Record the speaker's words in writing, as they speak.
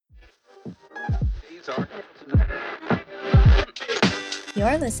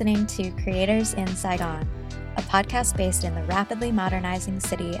You're listening to Creators in Saigon, a podcast based in the rapidly modernizing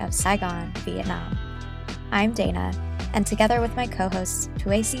city of Saigon, Vietnam. I'm Dana, and together with my co-hosts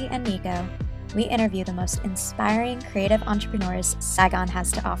Tuasi and Nico, we interview the most inspiring creative entrepreneurs Saigon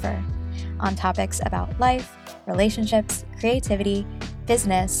has to offer on topics about life, relationships, creativity,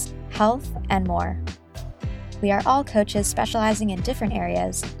 business, health, and more. We are all coaches specializing in different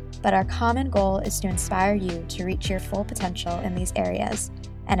areas, but our common goal is to inspire you to reach your full potential in these areas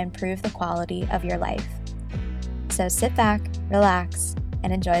and improve the quality of your life. So sit back, relax,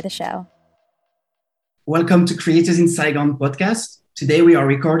 and enjoy the show. Welcome to Creators in Saigon podcast. Today we are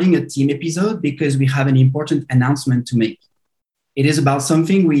recording a team episode because we have an important announcement to make. It is about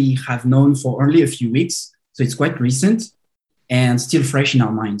something we have known for only a few weeks, so it's quite recent and still fresh in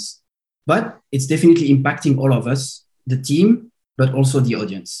our minds. But it's definitely impacting all of us, the team, but also the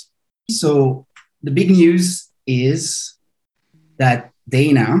audience. So the big news is that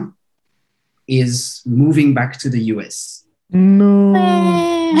Dana is moving back to the US. No.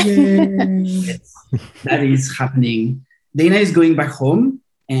 Yes, that is happening. Dana is going back home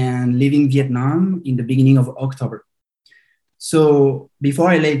and leaving Vietnam in the beginning of October. So before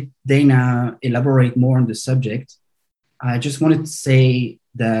I let Dana elaborate more on the subject, I just wanted to say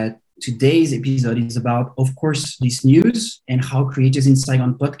that today's episode is about, of course, this news and how Creators in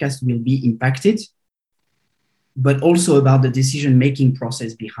Saigon podcast will be impacted, but also about the decision-making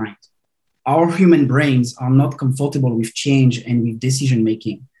process behind. Our human brains are not comfortable with change and with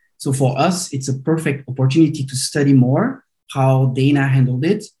decision-making. So for us, it's a perfect opportunity to study more how Dana handled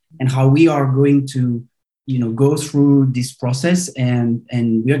it and how we are going to, go through this process and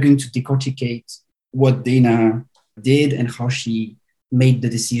we are going to decorticate what Dana did and how she made the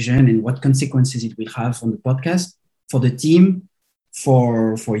decision and what consequences it will have on the podcast, for the team,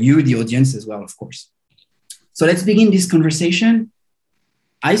 for you, the audience as well, of course. So let's begin this conversation.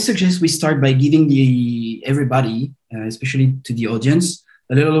 I suggest we start by giving everybody, especially to the audience,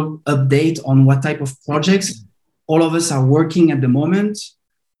 a little update on what type of projects all of us are working at the moment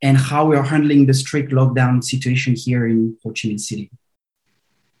and how we are handling the strict lockdown situation here in Ho Chi Minh City.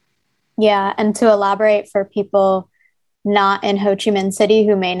 Yeah, and to elaborate for people not in Ho Chi Minh City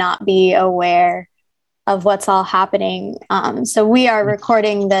who may not be aware of what's all happening. So we are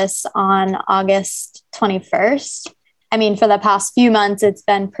recording this on August 21st. I mean, for the past few months, it's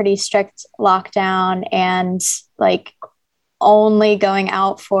been pretty strict lockdown and only going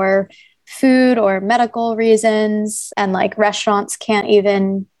out for food or medical reasons. And restaurants can't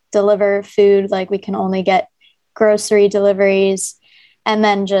even deliver food. We can only get grocery deliveries. And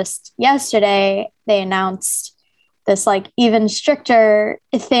then just yesterday, they announced this even stricter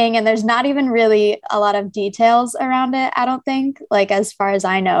thing. And there's not even really a lot of details around it, I don't think, as far as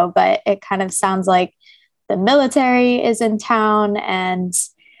I know, but it kind of sounds like the military is in town and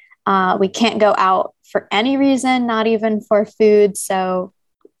we can't go out for any reason, not even for food. So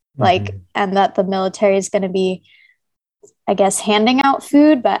and that the military is going to be, I guess, handing out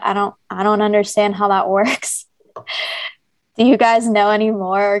food, but I don't understand how that works. Do you guys know any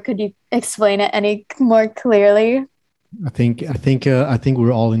more, or could you explain it any more clearly? I think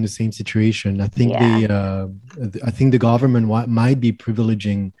we're all in the same situation. I think the government might be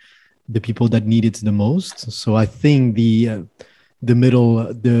privileging the people that need it the most. So I think the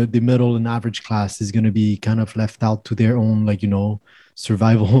middle and average class is going to be kind of left out to their own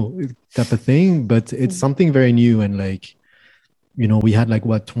survival type of thing. But it's something very new, and we had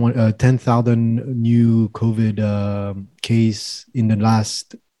 10,000 new COVID case in the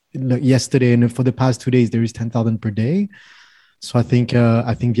last yesterday, and for the past 2 days there is 10,000 per day. So I think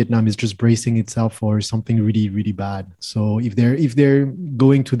Vietnam is just bracing itself for something really, really bad. So if they're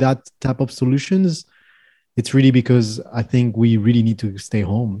going to that type of solutions, it's really because I think we really need to stay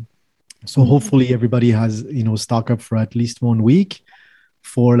home. So hopefully everybody has stock up for at least 1 week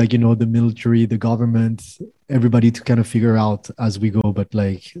for the military, the government, everybody to kind of figure out as we go. But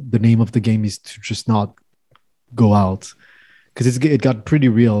the name of the game is to just not go out, because it got pretty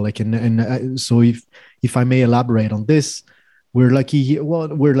real. So if I may elaborate on this, we're lucky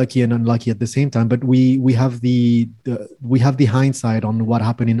and unlucky at the same time, but we have the hindsight on what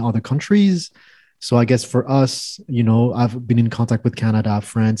happened in other countries. So I guess for us, I've been in contact with Canada,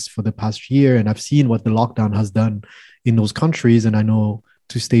 France for the past year, and I've seen what the lockdown has done in those countries, and I know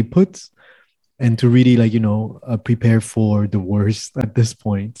to stay put and to really prepare for the worst at this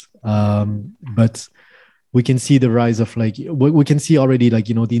point. But we can see the rise of we can see already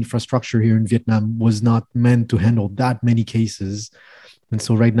the infrastructure here in Vietnam was not meant to handle that many cases. And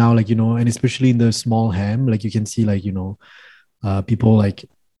so right now, and especially in the small ham, you can see people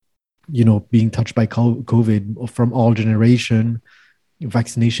being touched by COVID from all generation.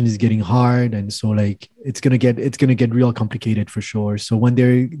 Vaccination is getting hard, and so like it's gonna get real complicated for sure. So when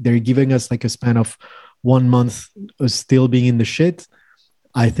they're giving us like a span of 1 month of still being in the shit,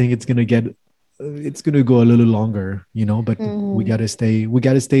 I think it's gonna go a little longer, but we gotta stay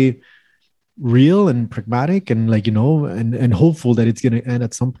real and pragmatic and like, and hopeful that it's gonna end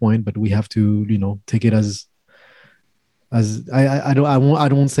at some point, but we have to, take it as I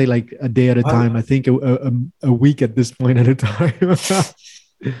don't say like a day at a time. I think a week at this point at a time.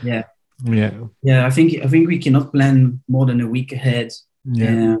 Yeah. I think we cannot plan more than a week ahead.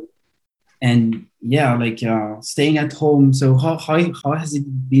 And staying at home. So how has it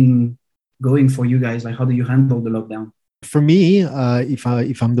been going for you guys? Like, how do you handle the lockdown? For me, if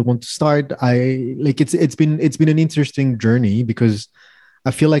I'm the one to start, I like it's been an interesting journey because I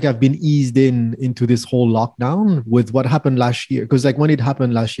feel like I've been eased into this whole lockdown with what happened last year. Because like when it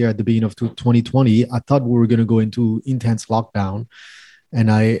happened last year at the beginning of 2020, I thought we were going to go into intense lockdown, and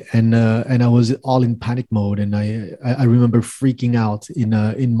I was all in panic mode. And I remember freaking out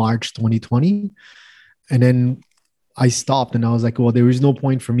in March 2020, and then I stopped and I was like, well, there is no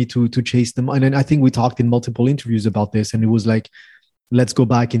point for me to chase them. And then I think we talked in multiple interviews about this, and it was like, let's go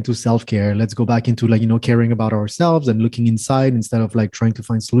back into self-care. Let's go back into like, caring about ourselves and looking inside instead of like trying to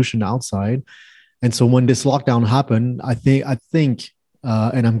find solution outside. And so when this lockdown happened, I think,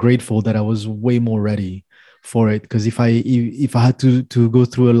 and I'm grateful that I was way more ready for it. Because if I had to go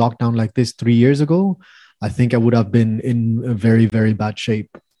through a lockdown like this 3 years ago, I think I would have been in a very, very bad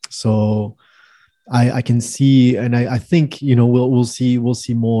shape. So I can see, and I think, we'll see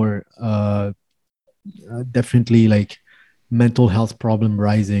more, definitely like mental health problem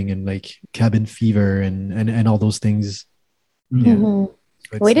rising and like cabin fever and all those things. So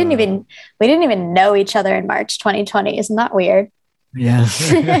we didn't even know each other in March 2020. Isn't that weird? Yeah.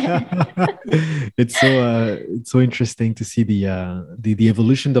 It's so interesting to see the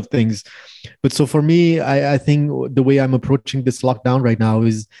evolution of things. But so for me, I think the way I'm approaching this lockdown right now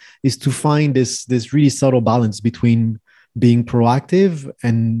is to find this really subtle balance between being proactive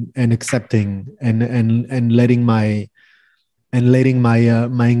and accepting and letting my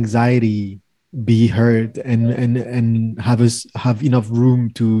anxiety be heard and have enough room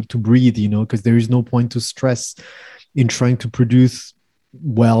to breathe, because there is no point to stress in trying to produce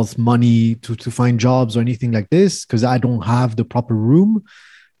wealth, money, to find jobs or anything like this, because I don't have the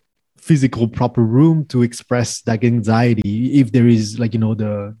physical proper room to express that anxiety if there is like,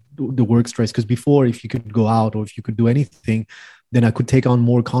 the work stress. Because before, if you could go out or if you could do anything, then I could take on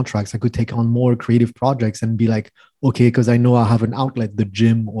more contracts. I could take on more creative projects and be like, okay, because I know I have an outlet, the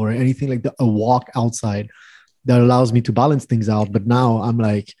gym or anything like that, a walk outside that allows me to balance things out. But now I'm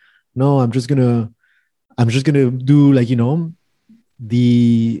like, no, I'm just gonna do like,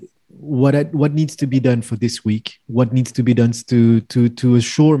 what needs to be done for this week, what needs to be done to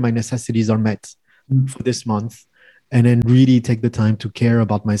assure my necessities are met for this month. And then really take the time to care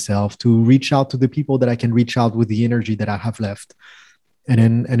about myself, to reach out to the people that I can reach out with the energy that I have left.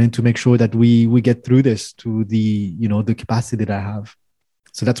 And then to make sure that we get through this to the, the capacity that I have.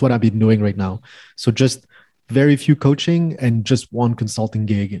 So that's what I've been doing right now. So just very few coaching and just one consulting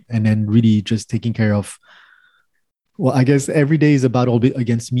gig, and then really just taking care of, well, I guess every day is a battle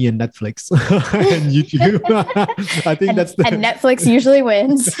against me and Netflix and YouTube. I think and Netflix usually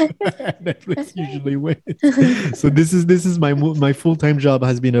wins. Netflix usually wins. So this is my full-time job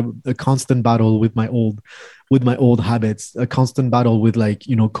has been a constant battle with my old habits, a constant battle with like,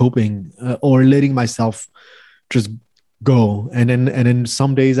 coping or letting myself just go. And then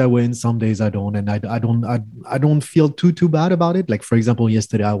some days I win, some days I don't. And I don't feel too bad about it. Like, for example,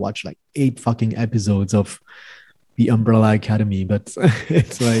 yesterday I watched like 8 fucking episodes of The Umbrella Academy, but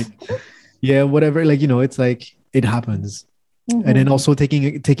it's like, yeah, whatever. Like, it's like it happens. And then also taking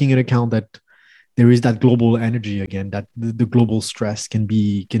into account that there is that global energy again, that the global stress can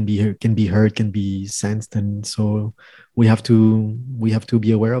be heard, can be sensed, and so we have to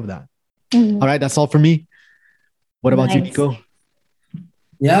be aware of that. All right, that's all for me. What about you, Nico?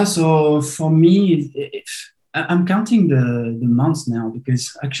 Yeah, so for me, I'm counting the months now,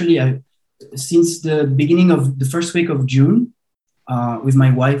 because actually since the beginning of the first week of June, with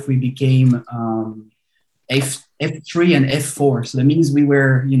my wife, we became F3 and F4. So that means we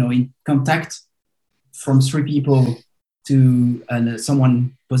were, in contact from 3 people to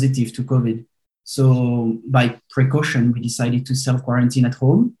someone positive to COVID. So by precaution, we decided to self-quarantine at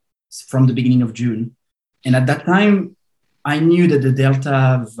home from the beginning of June. And at that time, I knew that the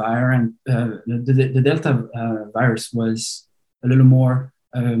Delta variant, the Delta virus was a little more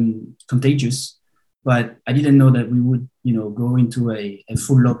contagious. but I didn't know that we would, go into a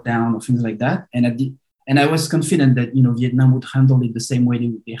full lockdown or things like that. And I was confident that, Vietnam would handle it the same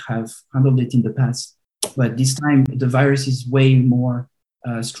way they have handled it in the past. But this time the virus is way more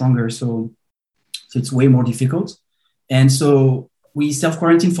stronger. So it's way more difficult. And so we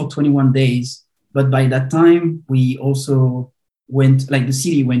self-quarantined for 21 days. But by that time, we also the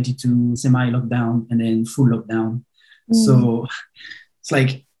city went into semi-lockdown and then full lockdown. So it's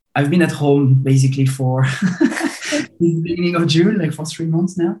like I've been at home basically for the beginning of June, like for 3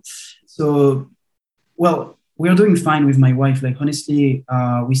 months now. So, well, we're doing fine with my wife. Like, honestly,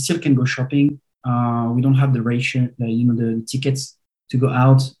 we still can go shopping. We don't have the ration, the tickets to go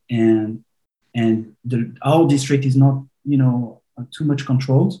out, and our district is not, too much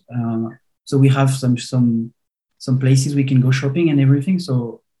controlled. So we have some places we can go shopping and everything.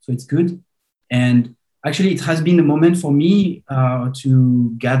 So it's good. And actually, it has been a moment for me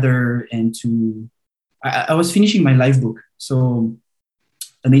to gather and to. I was finishing my life book. So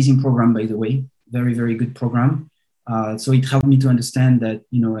amazing program, by the way, very, very good program. So it helped me to understand that,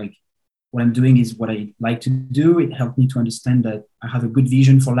 like, what I'm doing is what I like to do. It helped me to understand that I have a good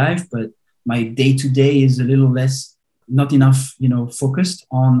vision for life, but my day-to-day is a little less, not enough, focused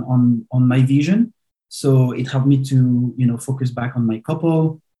on my vision. So it helped me to, focus back on my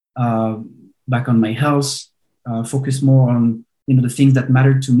couple, back on my health, focus more on, the things that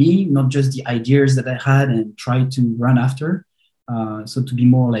mattered to me, not just the ideas that I had and try to run after. So to be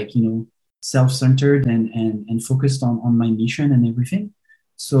more like, self-centered and focused on my mission and everything.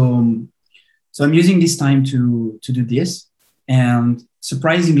 So I'm using this time to do this. And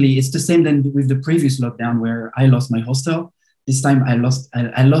surprisingly, it's the same than with the previous lockdown where I lost my hostel. This time I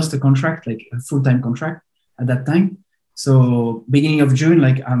lost a contract, like a full-time contract at that time. So beginning of June,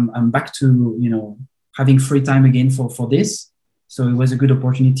 like I'm back to, having free time again for this. So it was a good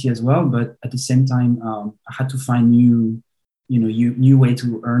opportunity as well. But at the same time, I had to find new way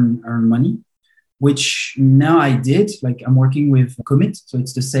to earn money, which now I did. Like, I'm working with Commit. So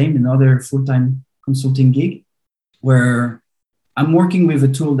it's the same, another full-time consulting gig where I'm working with a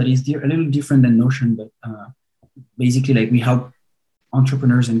tool that is a little different than Notion, but basically, like, we help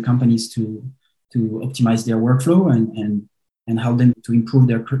entrepreneurs and companies to optimize their workflow and help them to improve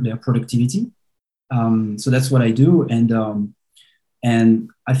their productivity. So that's what I do. And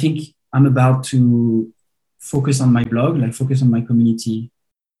I think I'm about to focus on my blog, like focus on my community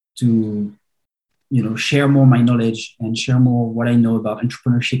to, share more my knowledge and share more what I know about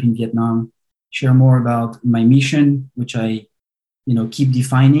entrepreneurship in Vietnam, share more about my mission, which I, keep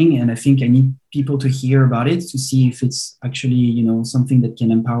defining. And I think I need people to hear about it to see if it's actually, something that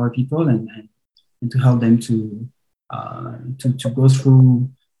can empower people and to help them to go through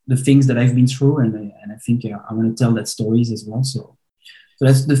the things that I've been through. And I think I want to tell that stories as well. So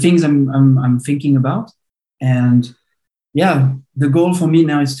that's the things I'm thinking about. And yeah, the goal for me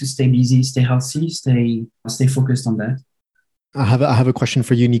now is to stay busy, stay healthy, stay focused on that. I have a question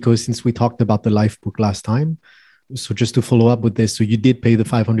for you, Nico, since we talked about the life book last time. So just to follow up with this, so you did pay the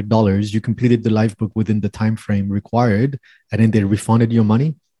 $500, you completed the life book within the time frame required, and then they refunded your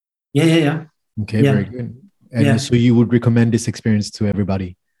money? Yeah. Okay, yeah. Very good. And so you would recommend this experience to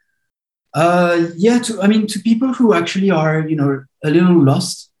everybody? To people who actually are, a little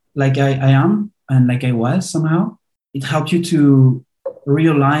lost, like I am, and like I was somehow. It helps you to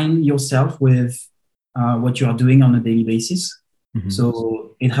realign yourself with what you are doing on a daily basis. Mm-hmm.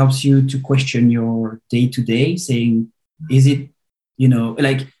 So it helps you to question your day-to-day, saying, is it,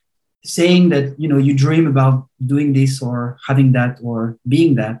 like saying that, you dream about doing this or having that or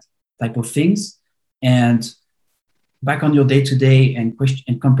being that type of things, and back on your day-to-day and question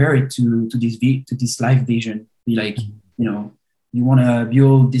and compare it to this life vision. Be like, you want to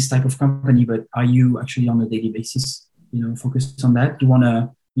build this type of company, but are you actually on a daily basis, focus on that? You want to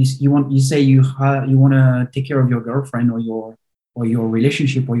take care of your girlfriend or your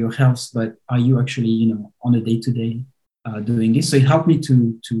relationship or your health, but are you actually, on a day-to-day doing this? So it helped me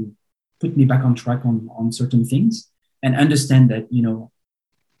to put me back on track on certain things and understand that,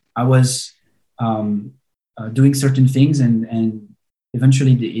 I was doing certain things and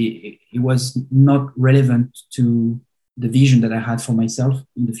eventually it was not relevant to the vision that I had for myself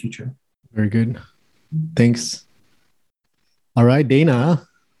in the future. Very good. Thanks. All right, Dana.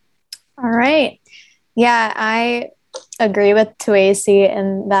 All right. Yeah, I agree with Tuasi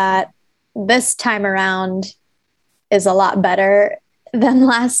in that this time around is a lot better than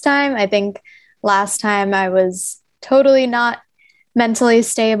last time. I think last time I was totally not mentally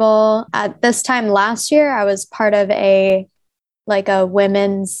stable. At this time last year, I was part of a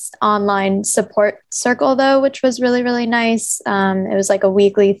women's online support circle though, which was really, really nice. It was like a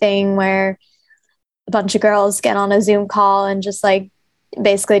weekly thing where a bunch of girls get on a Zoom call and just like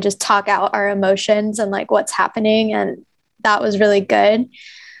basically just talk out our emotions and like what's happening. And that was really good.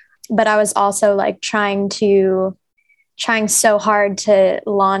 But I was also like trying so hard to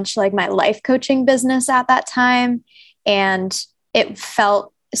launch like my life coaching business at that time. And it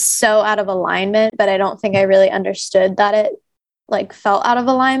felt so out of alignment, but I don't think I really understood that it like felt out of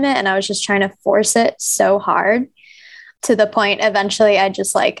alignment. And I was just trying to force it so hard to the point eventually I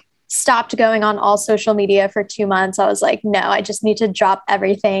just like stopped going on all social media for 2 months. I was like, no, I just need to drop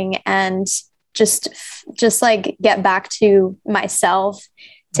everything and just like get back to myself,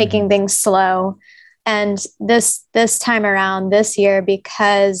 taking things slow. And this time around this year,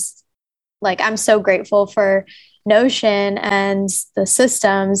 because like, I'm so grateful for Notion and the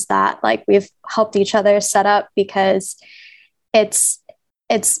systems that like we've helped each other set up, because it's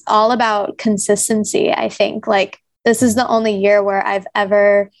all about consistency. I think like this is the only year where I've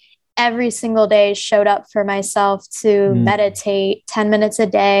ever every single day showed up for myself to meditate 10 minutes a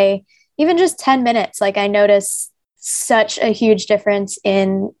day, even just 10 minutes. Like I noticed such a huge difference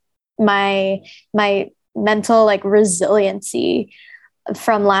in my mental like resiliency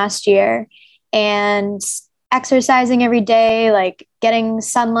from last year. And exercising every day, like getting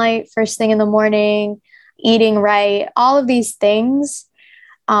sunlight first thing in the morning, eating right, all of these things.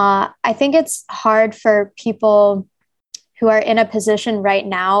 I think it's hard for people who are in a position right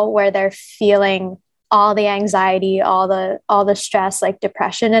now where they're feeling all the anxiety, all the stress, like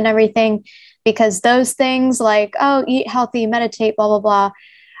depression and everything, because those things like, oh, eat healthy, meditate, blah, blah, blah.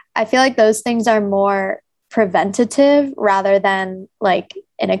 I feel like those things are more preventative rather than like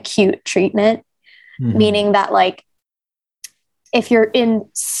an acute treatment, meaning that like, if you're in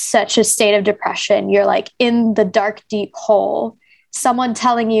such a state of depression, you're like in the dark, deep hole, someone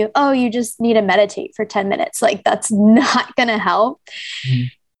telling you, oh, you just need to meditate for 10 minutes. Like that's not going to help.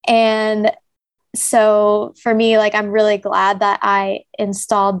 And so for me, like, I'm really glad that I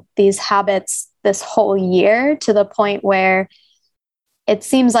installed these habits this whole year to the point where it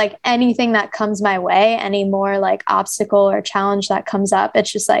seems like anything that comes my way, any more like obstacle or challenge that comes up,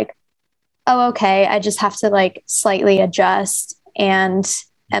 it's just like, oh, okay, I just have to like slightly adjust and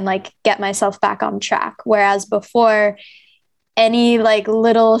like get myself back on track. Whereas before, any like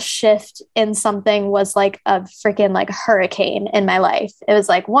little shift in something was like a freaking like hurricane in my life. It was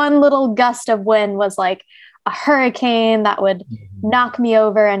like one little gust of wind was like a hurricane that would knock me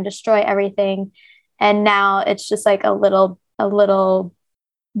over and destroy everything. And now it's just like a little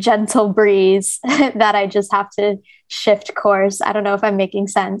gentle breeze that I just have to shift course. I don't know if I'm making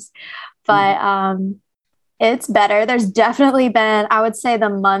sense, but it's better. There's definitely been, I would say the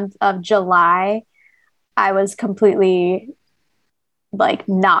month of July, I was completely like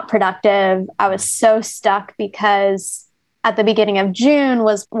not productive. I was so stuck because at the beginning of June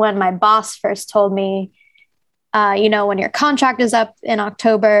was when my boss first told me, when your contract is up in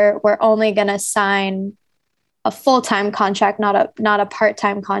October, we're only going to sign a full-time contract, not a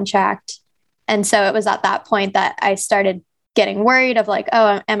part-time contract. And so it was at that point that I started getting worried of like,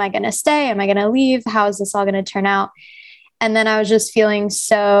 oh, am I going to stay? Am I going to leave? How is this all going to turn out? And then I was just feeling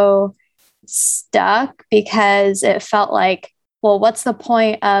so stuck because it felt like, well, what's the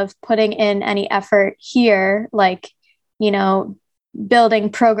point of putting in any effort here? Like,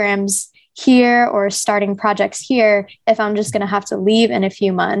 building programs here or starting projects here if I'm just going to have to leave in a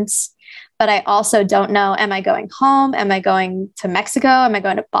few months. But I also don't know, am I going home? Am I going to Mexico? Am I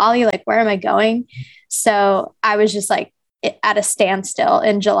going to Bali? Like, where am I going? So I was just like at a standstill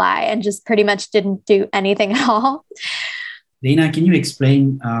in July and just pretty much didn't do anything at all. Dana, can you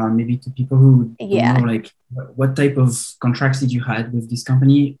explain maybe to people who don't know, like what type of contracts did you had with this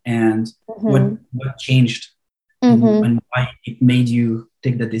company and what changed and why it made you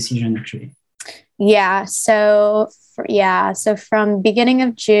take that decision actually? Yeah. So from beginning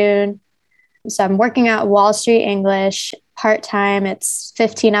of June, so I'm working at Wall Street English part-time. It's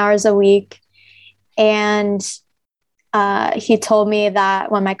 15 hours a week. And he told me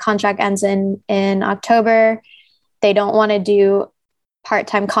that when my contract ends in October, they don't want to do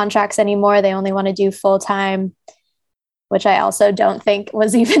part-time contracts anymore. They only want to do full-time, which I also don't think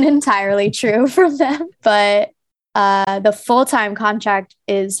was even entirely true from them. But the full-time contract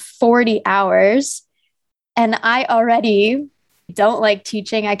is 40 hours. And I already don't like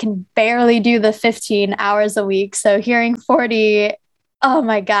teaching. I can barely do the 15 hours a week. So hearing 40, oh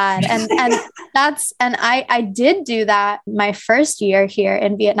my God. And I did do that my first year here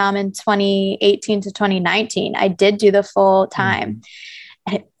in Vietnam in 2018 to 2019. I did do the full time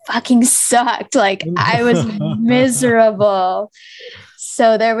and it fucking sucked. Like I was miserable.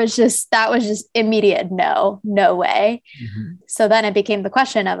 So that was just immediate no way. Mm-hmm. So then it became the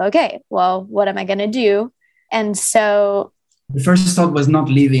question of, okay, well, what am I going to do? And so the first thought was not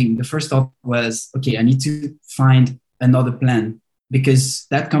leaving. The first thought was, okay, I need to find another plan, because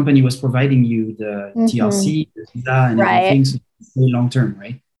that company was providing you the TRC, the visa, and everything. So it's very long term,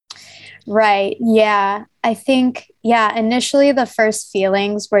 right? Right. Yeah. I think, initially the first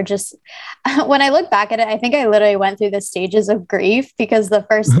feelings were just, when I look back at it, I think I literally went through the stages of grief, because the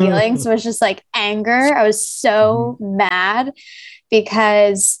first feelings was just like anger. I was so mad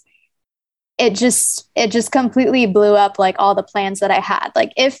because it just completely blew up like all the plans that I had.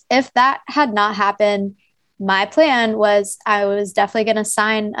 Like if that had not happened, my plan was I was definitely going to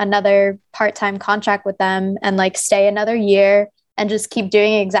sign another part-time contract with them and like stay another year and just keep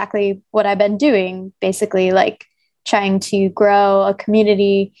doing exactly what I've been doing, basically like trying to grow a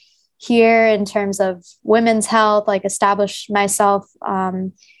community here in terms of women's health, like establish myself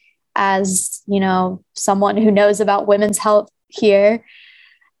as, someone who knows about women's health here,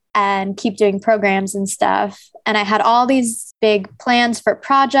 and keep doing programs and stuff. And I had all these big plans for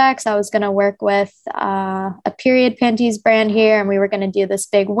projects. I was going to work with a period panties brand here, and we were going to do this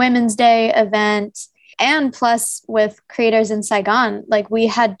big Women's Day event. And plus with Creators in Saigon, like we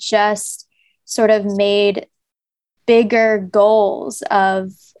had just sort of made bigger goals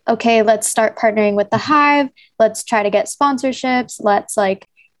of, okay, let's start partnering with the Hive. Let's try to get sponsorships. Let's like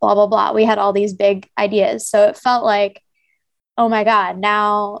blah, blah, blah. We had all these big ideas. So it felt like, oh my God,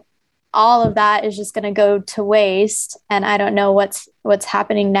 now all of that is just going to go to waste, and I don't know what's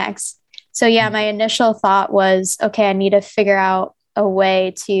happening next. So my initial thought was, okay, I need to figure out a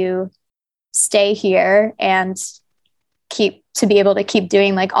way to stay here and be able to keep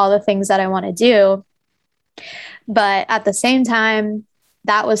doing like all the things that I want to do. But at the same time,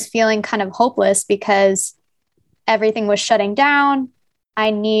 that was feeling kind of hopeless because everything was shutting down.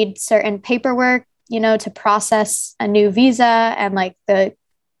 I need certain paperwork, to process a new visa, and like the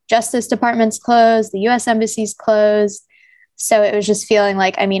Justice Department's closed, the US Embassy's closed. So it was just feeling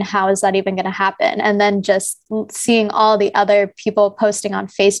like, how is that even going to happen? And then just seeing all the other people posting on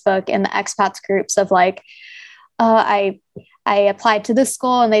Facebook in the expats groups of like, I applied to this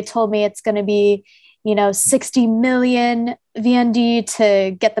school and they told me it's going to be, 60 million VND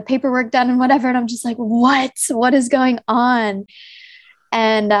to get the paperwork done and whatever. And I'm just like, what is going on?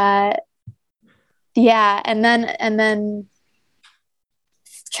 And, and then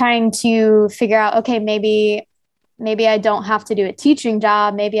trying to figure out, okay, maybe I don't have to do a teaching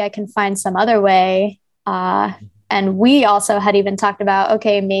job. Maybe I can find some other way. And we also had even talked about,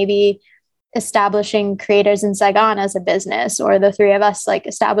 okay, maybe establishing Creators in Saigon as a business, or the three of us like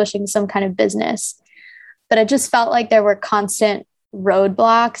establishing some kind of business. But it just felt like there were constant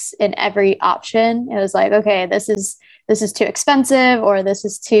roadblocks in every option. It was like, okay, this is too expensive, or this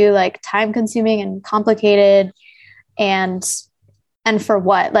is too like time consuming and complicated. And for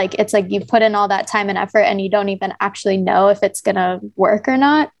what? Like, it's like you put in all that time and effort and you don't even actually know if it's going to work or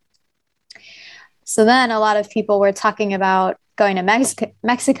not. So then a lot of people were talking about going to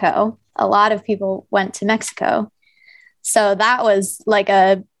Mexico. A lot of people went to Mexico. So that was like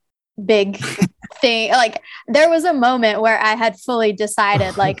a big thing. Like there was a moment where I had fully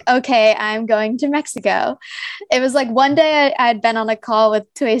decided like, okay, I'm going to Mexico. It was like one day I had been on a call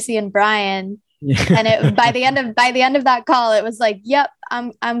with Tuasi and Brian. And by the end of that call, it was like, yep,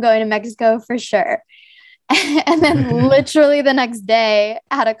 I'm going to Mexico for sure. And then literally the next day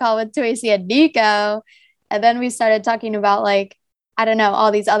I had a call with Tuasi and Nico. And then we started talking about like, I don't know,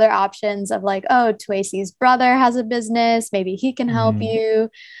 all these other options of like, oh, Tuasi's brother has a business. Maybe he can help you.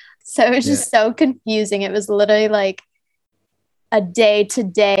 So it was just so confusing. It was literally like a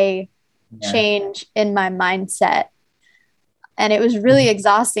day-to-day change in my mindset. And it was really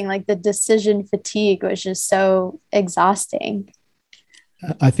exhausting. Like the decision fatigue was just so exhausting.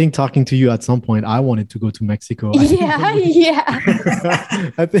 I think talking to you at some point, I wanted to go to Mexico. Yeah.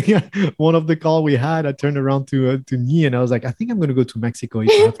 I think one of the call we had, I turned around to me and I was like, I think I'm going to go to Mexico if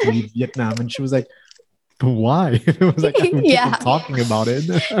I have to leave Vietnam. And she was like, why? I was like, I'm talking about it.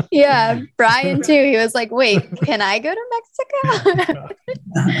 Yeah, Brian too. He was like, wait, can I go to Mexico?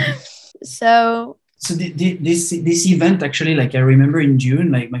 So this event actually, like I remember in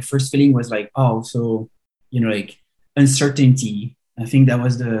June, like my first feeling was like, oh, so like uncertainty. I think that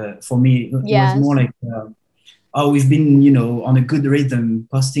was for me, it was more like, we've been, on a good rhythm,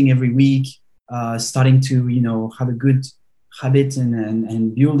 posting every week, starting to, have a good habit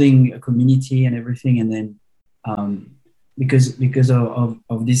and building a community and everything. And then because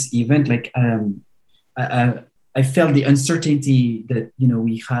of this event, like I felt the uncertainty that,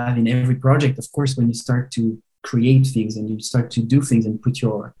 we have in every project. Of course, when you start to create things and you start to do things and put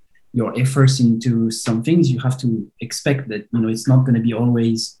your efforts into some things, you have to expect that, you know, it's not going to be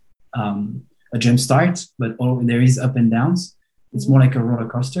always a jump start, but there is up and downs. It's more like a roller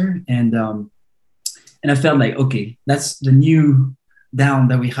coaster. And I felt like, okay, that's the new down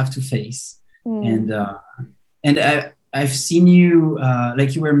that we have to face. And I've seen you,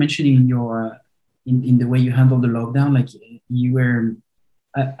 like you were mentioning in your, in the way you handled the lockdown, like you were,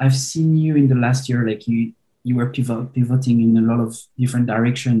 I've seen you in the last year, like you were pivoting in a lot of different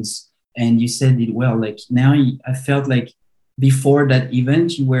directions, and you said it well. Like now I felt like before that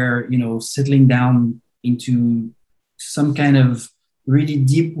event, you were, you know, settling down into some kind of really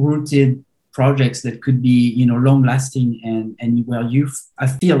deep rooted projects that could be, you know, long lasting. And well, I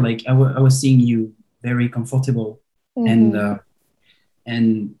feel like I was seeing you very comfortable. And now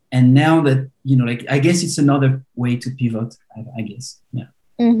that, you know, like, I guess it's another way to pivot, I guess. Yeah.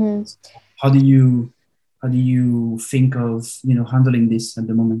 How do you think of, you know, handling this at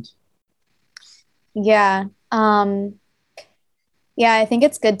the moment? Yeah. Yeah, I think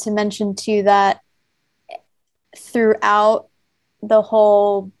it's good to mention too that throughout the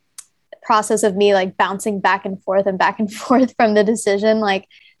whole process of me like bouncing back and forth from the decision, like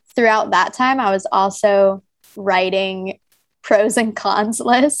throughout that time, I was also writing pros and cons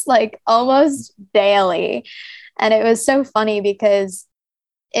lists like almost daily. And it was so funny because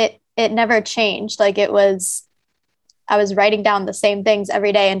it never changed. Like I was writing down the same things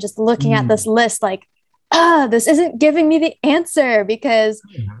every day and just looking at this list like, this isn't giving me the answer, because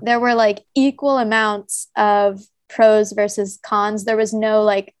there were like equal amounts of pros versus cons. There was no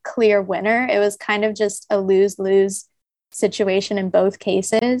like clear winner. It was kind of just a lose-lose situation in both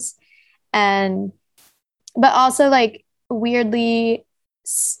cases. But also like weirdly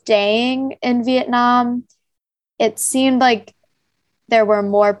staying in Vietnam, it seemed like there were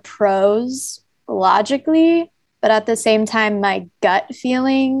more pros logically, but at the same time, my gut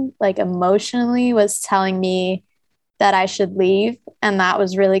feeling, like emotionally, was telling me that I should leave. And that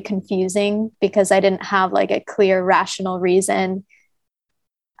was really confusing because I didn't have like a clear, rational reason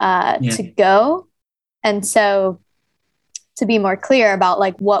to go. And so to be more clear about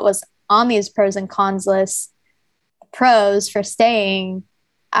like what was on these pros and cons lists, pros for staying,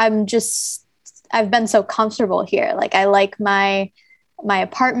 I've been so comfortable here. Like I like my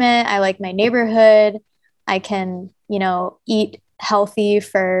apartment. I like my neighborhood. I can, you know, eat healthy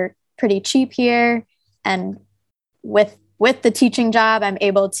for pretty cheap here. And with the teaching job, I'm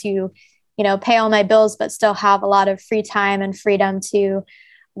able to, you know, pay all my bills, but still have a lot of free time and freedom to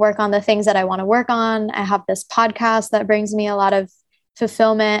work on the things that I want to work on. I have this podcast that brings me a lot of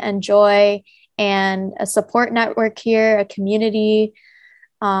fulfillment and joy, and a support network here, a community,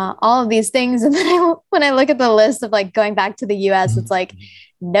 all of these things. And then when I look at the list of like going back to the US, it's like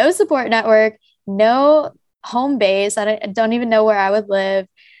no support network, no home base. I don't even know where I would live.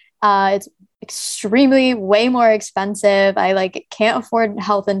 It's extremely way more expensive. I like can't afford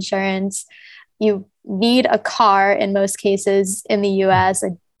health insurance. You need a car in most cases in the US. I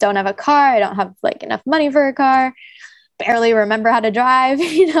don't have a car. I don't have like enough money for a car. Barely remember how to drive,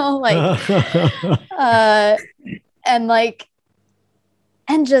 you know, like,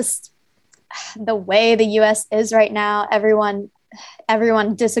 and just the way the US is right now, everyone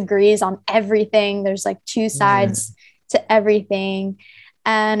disagrees on everything. There's like two sides to everything.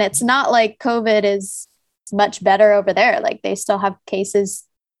 And it's not like COVID is much better over there. Like they still have cases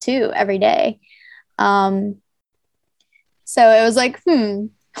too every day. So it was like,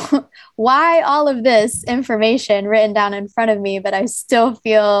 why all of this information written down in front of me, but I still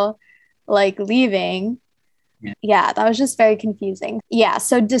feel like leaving? Yeah, that was just very confusing. Yeah.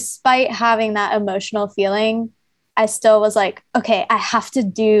 So despite having that emotional feeling, I still was like, okay, I have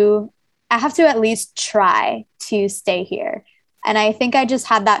to at least try to stay here. And I think I just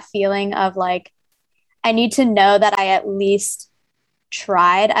had that feeling of like, I need to know that I at least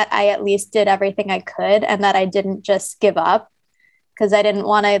tried. I at least did everything I could, and that I didn't just give up, because I didn't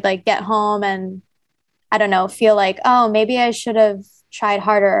want to like get home and I don't know, feel like, oh, maybe I should have tried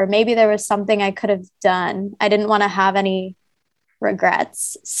harder, or maybe there was something I could have done. I didn't want to have any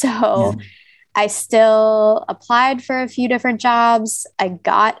regrets. So I still applied for a few different jobs. I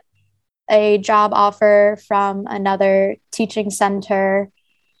got a job offer from another teaching center.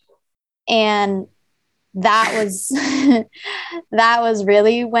 And that was, that was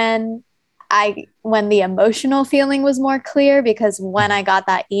really when the emotional feeling was more clear, because when I got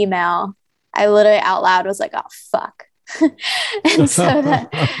that email, I literally out loud was like, oh, fuck. And so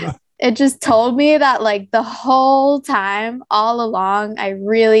that it just told me that like the whole time, all along, I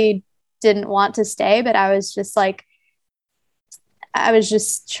really didn't want to stay, but I was just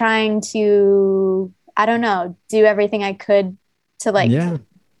trying to, I don't know, do everything I could to like,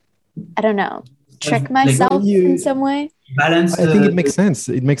 I don't know, trick myself in some way. Balance. I think it makes sense.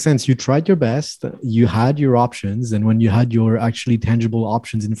 It makes sense. You tried your best. You had your options, and when you had your actually tangible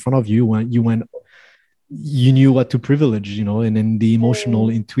options in front of you, when you knew what to privilege, you know, and then the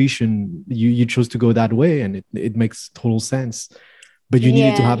emotional intuition, you chose to go that way, and it makes total sense. But you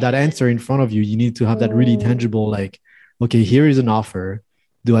needed to have that answer in front of you. You need to have that really tangible, like, okay, here is an offer.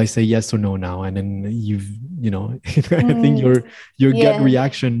 Do I say yes or no now? And then I think your gut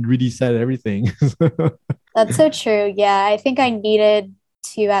reaction really said everything. That's so true. Yeah, I think I needed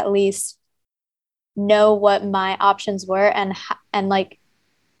to at least know what my options were and like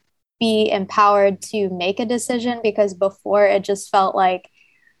be empowered to make a decision, because before it just felt like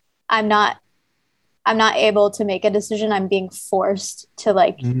I'm not able to make a decision. I'm being forced to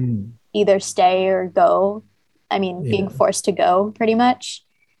like either stay or go. I mean, being forced to go pretty much.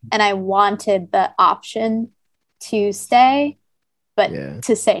 And I wanted the option to stay, but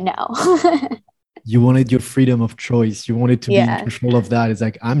to say no. You wanted your freedom of choice. You wanted to be in control of that. It's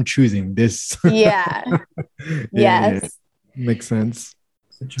like, I'm choosing this. Yes. Makes sense.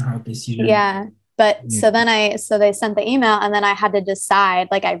 Such a hard decision. Yeah. But so they sent the email, and then I had to decide,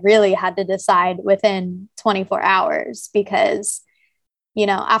 like I really had to decide within 24 hours, because, you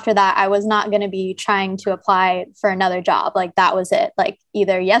know, after that, I was not going to be trying to apply for another job. Like that was it, like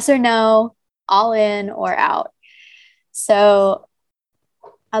either yes or no, all in or out. So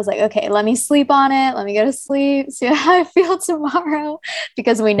I was like, okay, let me sleep on it. Let me go to sleep, see how I feel tomorrow,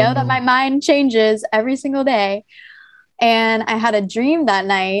 because we know that my mind changes every single day. And I had a dream that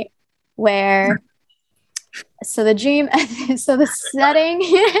night where, so the setting,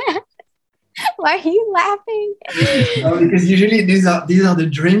 why are you laughing? Because usually these are the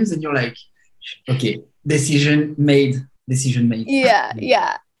dreams and you're like, okay, decision made.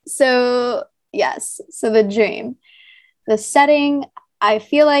 Yeah. So yes. So the dream, the setting, I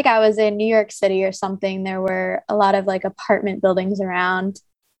feel like I was in New York City or something. There were a lot of like apartment buildings around,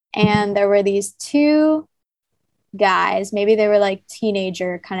 and there were these two guys, maybe they were like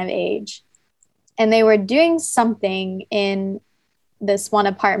teenager kind of age, and they were doing something in this one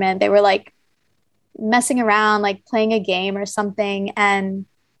apartment. They were like messing around, like playing a game or something, and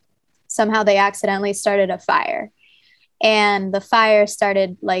somehow they accidentally started a fire, and the fire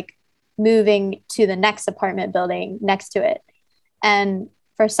started like moving to the next apartment building next to it. And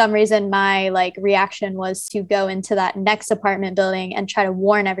for some reason, my like reaction was to go into that next apartment building and try to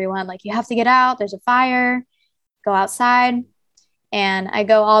warn everyone, like, you have to get out, there's a fire, go outside. And I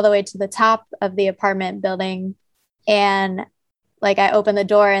go all the way to the top of the apartment building, and like I open the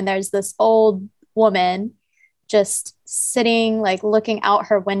door, and there's this old woman just sitting, like looking out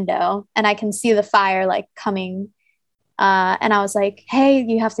her window, and I can see the fire like coming. And I was like, hey,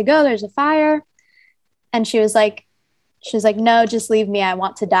 you have to go, there's a fire. And she was like, no, just leave me, I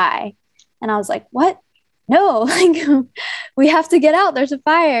want to die. And I was like, what? No, like we have to get out, there's a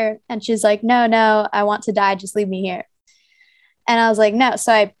fire. And she's like, no, I want to die, just leave me here. And I was like, no.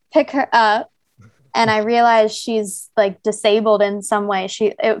 So I pick her up, and I realized she's like disabled in some way.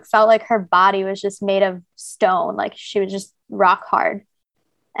 It felt like her body was just made of stone, like she was just rock hard.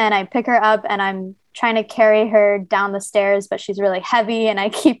 And I pick her up, and I'm trying to carry her down the stairs, but she's really heavy, and I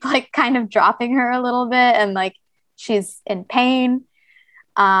keep like kind of dropping her a little bit, and like she's in pain.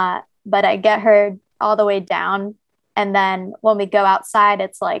 But I get her all the way down. And then when we go outside,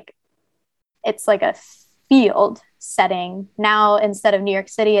 it's like a field setting. Now, instead of New York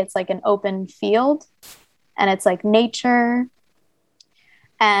City, it's like an open field, and it's like nature.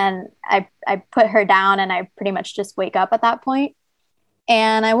 And I put her down, and I pretty much just wake up at that point.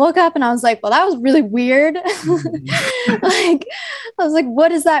 And I woke up, and I was like, well, that was really weird. Like, I was like, what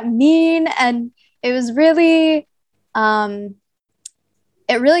does that mean? And it was really,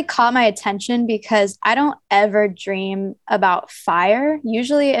 it really caught my attention, because I don't ever dream about fire.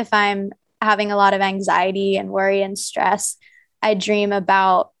 Usually if I'm having a lot of anxiety and worry and stress, I dream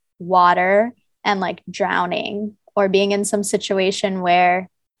about water and like drowning, or being in some situation where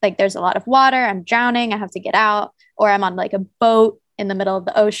like there's a lot of water, I'm drowning, I have to get out, or I'm on like a boat in the middle of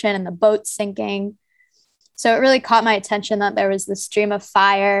the ocean and the boat's sinking. So it really caught my attention that there was this dream of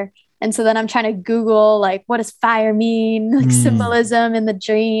fire. And so then I'm trying to Google, like, what does fire mean? Like symbolism in the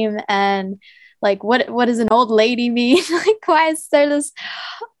dream. And like, what does an old lady mean? Like, why is there this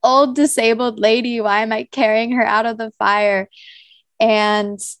old disabled lady? Why am I carrying her out of the fire?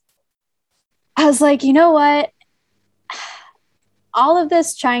 And I was like, you know what? All of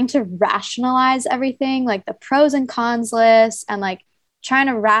this trying to rationalize everything, like the pros and cons list, and like trying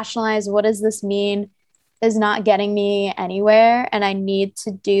to rationalize what does this mean, is not getting me anywhere. And I need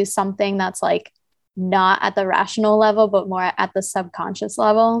to do something that's like not at the rational level, but more at the subconscious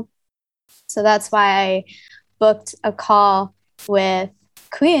level. So that's why I booked a call with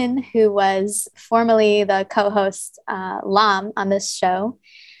Quinn, who was formerly the co-host Lam on this show.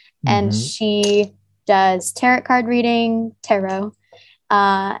 And she does tarot card reading, tarot.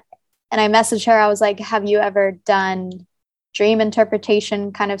 And I messaged her. I was like, have you ever done dream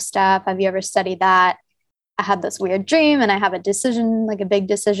interpretation kind of stuff? Have you ever studied that? I had this weird dream and I have a decision, like a big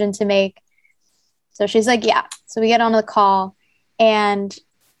decision to make. So she's like, yeah. So we get on the call, and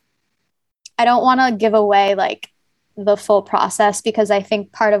I don't want to give away like the full process, because I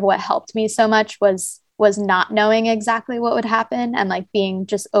think part of what helped me so much was not knowing exactly what would happen and like being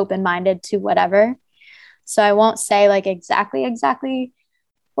just open-minded to whatever. So I won't say like exactly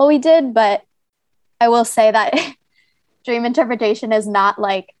what we did, but I will say that dream interpretation is not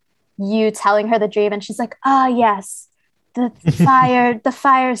like you telling her the dream and she's like, oh yes, the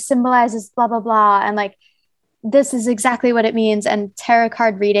fire symbolizes blah, blah, blah. And like, this is exactly what it means. And tarot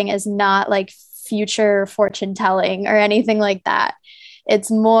card reading is not like future fortune telling or anything like that. It's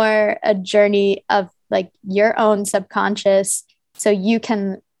more a journey of like your own subconscious, so you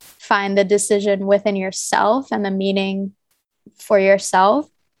can find the decision within yourself and the meaning for yourself.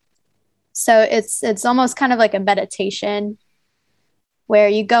 So it's almost kind of like a meditation where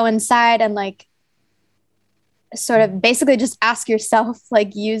you go inside and like sort of basically just ask yourself,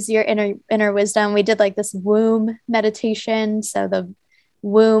 like use your inner wisdom. We did like this womb meditation. So the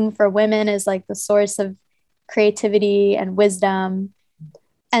womb for women is like the source of creativity and wisdom.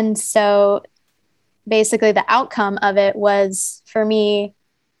 And so basically the outcome of it was for me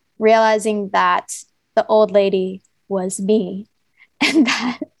realizing that the old lady was me, and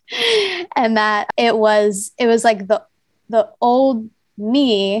that it was like the old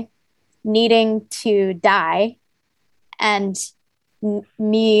me needing to die, and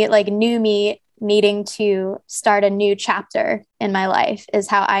me, like new me, needing to start a new chapter in my life, is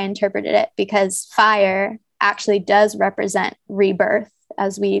how I interpreted it, because fire actually does represent rebirth.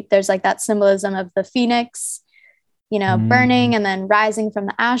 There's like that symbolism of the phoenix, burning and then rising from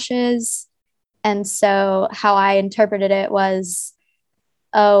the ashes. And so how I interpreted it was,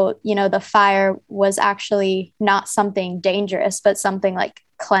 the fire was actually not something dangerous, but something like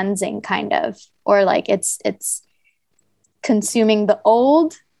cleansing kind of, or like it's consuming the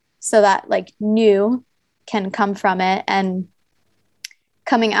old so that like new can come from it. And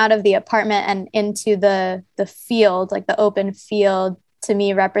coming out of the apartment and into the field, like the open field, to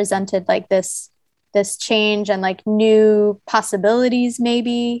me represented like this change and like new possibilities.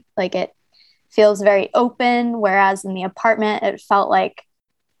 Maybe like it feels very open, whereas in the apartment it felt like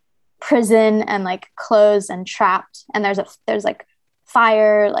prison and like closed and trapped, and there's like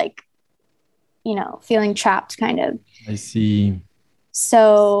fire, like feeling trapped kind of. I see.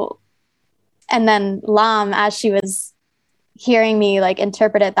 So, and then Lam, as she was hearing me like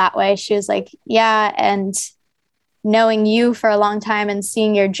interpret it that way, she was like, yeah, and knowing you for a long time and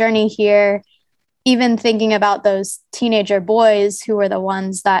seeing your journey here, even thinking about those teenager boys who were the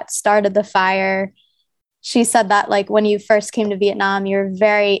ones that started the fire, she said that like when you first came to Vietnam, you're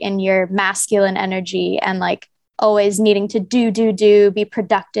very in your masculine energy and like always needing to do, be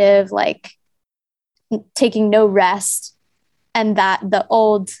productive, like taking no rest. And that the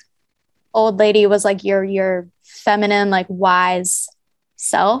old lady was like your feminine, like wise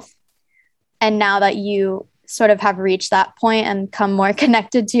self. And now that you sort of have reached that point and come more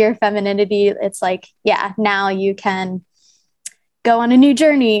connected to your femininity, it's like, yeah, now you can go on a new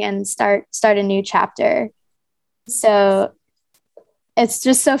journey and start a new chapter. So it's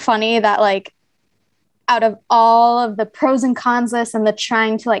just so funny that like out of all of the pros and cons list and the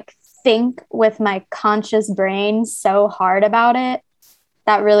trying to like think with my conscious brain so hard about it,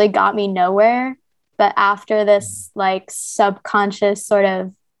 that really got me nowhere. But after this like subconscious sort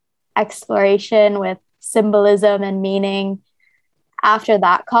of exploration with symbolism and meaning, after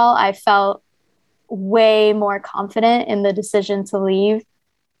that call, I felt way more confident in the decision to leave,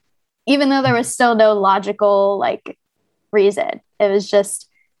 even though there was still no logical like reason. It was just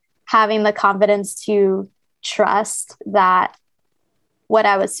having the confidence to trust that what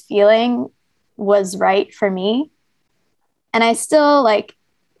I was feeling was right for me. And I still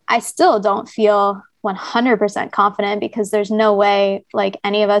don't feel 100% confident, because there's no way like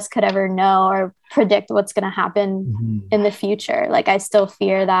any of us could ever know or predict what's going to happen in the future. Like I still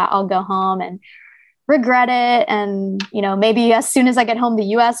fear that I'll go home and regret it. And, maybe as soon as I get home, the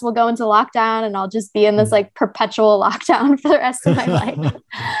US will go into lockdown and I'll just be in this like perpetual lockdown for the rest of my life.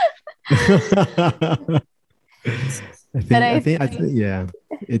 I think, yeah,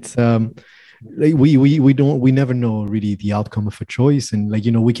 it's, like we never know really the outcome of a choice, and like,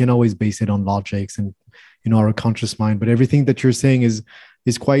 you know, we can always base it on logics and, you know, our conscious mind, but everything that you're saying is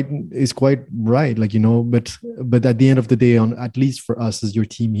quite right, like, you know, but at the end of the day, on at least for us as your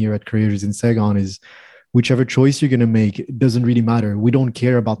team here at Creators in Saigon, is whichever choice you're going to make, it doesn't really matter. We don't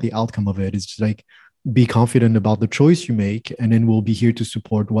care about the outcome of it. It's just like, be confident about the choice you make, and then we'll be here to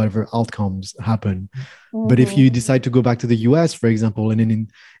support whatever outcomes happen. Mm-hmm. But if you decide to go back to the US, for example, and then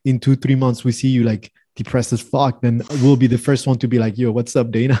in 2-3 months we see you like depressed as fuck, then we'll be the first one to be like, yo, what's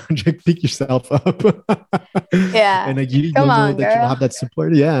up, Dana? Just pick yourself up. Yeah. And like, you'll know that you'll have that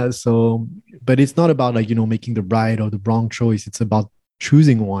support. Yeah. So, but it's not about like, you know, making the right or the wrong choice. It's about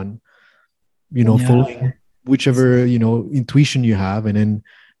choosing one, you know, following whichever, you know, intuition you have, and then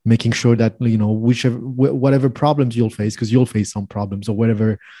making sure that, you know, whatever problems you'll face, because you'll face some problems, or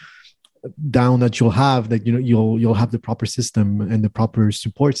whatever down that you'll have, that, you know, you'll have the proper system and the proper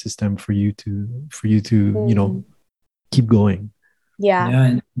support system for you to you know, keep going. Yeah.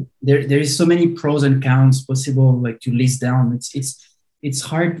 And there is so many pros and cons possible, like, to list down. It's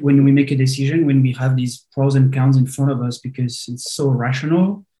hard when we make a decision, when we have these pros and cons in front of us, because it's so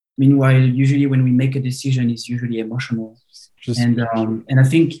rational. Meanwhile, usually when we make a decision, it's usually emotional. And I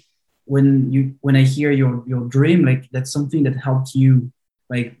think when I hear your dream, like, that's something that helped you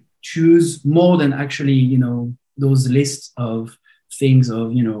like choose more than actually, you know, those lists of things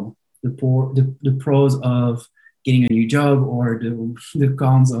of, you know, the pros of getting a new job, or the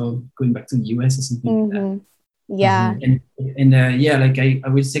cons of going back to the US or something like that. Yeah. And like I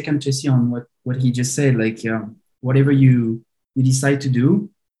will second Jesse on what he just said. Like, whatever you decide to do,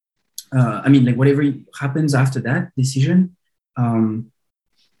 I mean, like, whatever happens after that decision,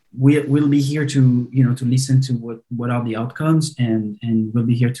 we'll be here to, you know, to listen to what are the outcomes, and we'll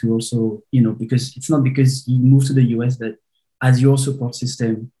be here to also, you know, because it's not because you move to the US that as your support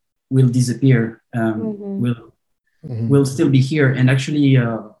system will disappear. We'll still be here. And actually,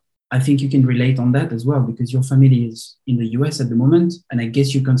 I think you can relate on that as well, because your family is in the US at the moment, and I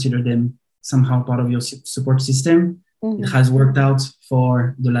guess you consider them somehow part of your support system. It has worked out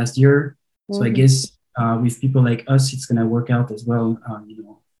for the last year. So I guess with people like us, it's going to work out as well, you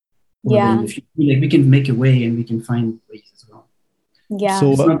know. Yeah. Like, we can make a way, and we can find ways as well. Yeah.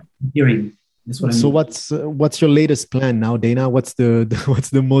 So, it's not hearing. That's what I mean. So what's your latest plan now, Dana? What's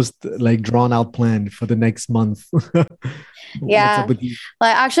the most like drawn out plan for the next month? Yeah. Well,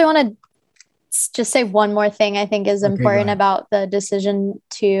 I actually want to just say one more thing I think is important about the decision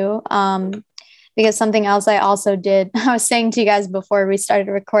too. Because something else I also did, I was saying to you guys before we started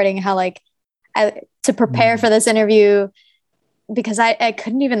recording, how like to prepare for this interview, because I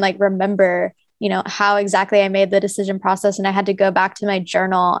couldn't even like remember, you know, how exactly I made the decision process. And I had to go back to my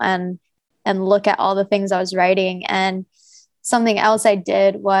journal and look at all the things I was writing. And something else I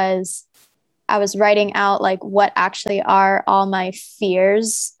did was I was writing out like what actually are all my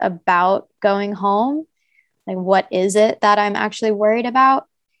fears about going home. Like, what is it that I'm actually worried about?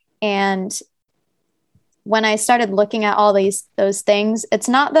 And when I started looking at all those things, it's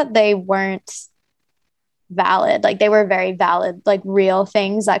not that they weren't valid. Like, they were very valid, like real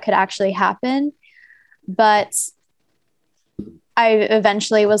things that could actually happen. But I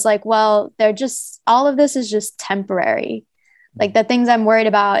eventually was like, well, all of this is just temporary. Like, the things I'm worried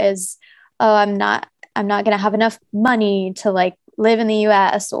about is, oh, I'm not going to have enough money to like live in the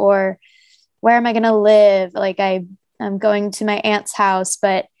US, or where am I going to live? Like, I'm going to my aunt's house,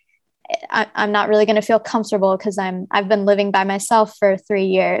 but I'm not really going to feel comfortable because I've been living by myself for 3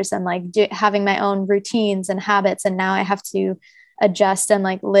 years and like having my own routines and habits. And now I have to adjust and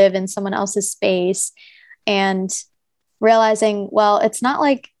like live in someone else's space, and realizing, well, it's not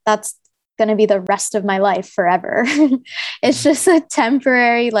like that's going to be the rest of my life forever. It's just a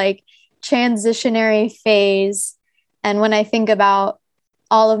temporary, like, transitionary phase. And when I think about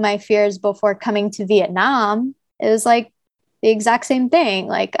all of my fears before coming to Vietnam, it was like the exact same thing.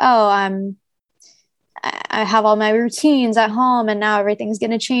 Like, oh, I have all my routines at home, and now everything's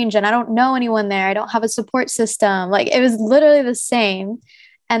going to change, and I don't know anyone there. I don't have a support system. Like, it was literally the same.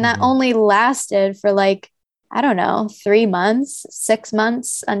 And that only lasted for like, I don't know, 3 months, 6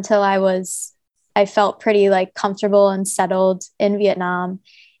 months, until I felt pretty like comfortable and settled in Vietnam.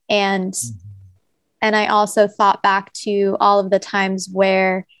 And I also thought back to all of the times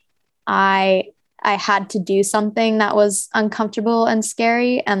where I had to do something that was uncomfortable and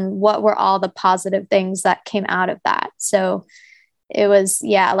scary, and what were all the positive things that came out of that. So it was,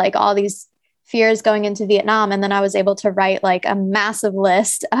 like all these fears going into Vietnam. And then I was able to write like a massive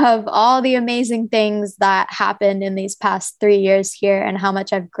list of all the amazing things that happened in these past 3 years here and how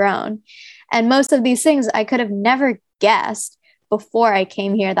much I've grown. And most of these things I could have never guessed, before I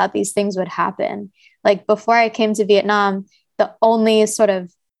came here that these things would happen. Like before I came to Vietnam, the only sort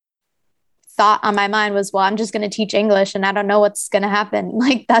of thought on my mind was, well, I'm just going to teach English and I don't know what's going to happen.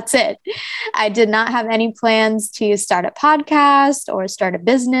 Like, that's it. I did not have any plans to start a podcast or start a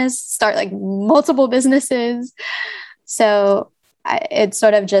business, start like multiple businesses. So it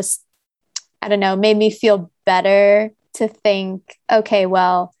sort of just, I don't know, made me feel better to think, okay,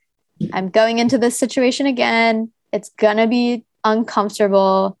 well, I'm going into this situation again. It's going to be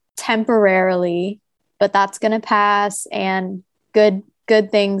uncomfortable temporarily, but that's going to pass, and good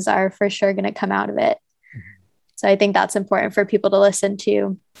things are for sure going to come out of it. So I think that's important for people to listen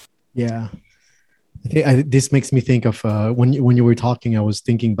to. Yeah. This makes me think of when you were talking, I was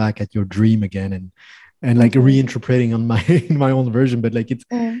thinking back at your dream again, and like reinterpreting on my own version, but like it's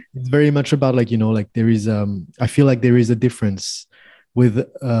very much about like, you know, like there is I feel like there is a difference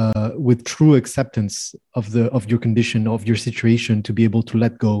with true acceptance of your condition, of your situation, to be able to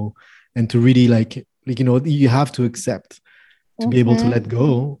let go and to really like, you know, you have to accept to be able to let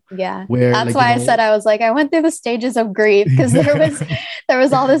go. Yeah. Where, that's like, why you know, I said, I was like, I went through the stages of grief, because there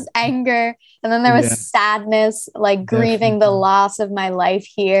was all this anger, and then there was sadness, like grieving the loss of my life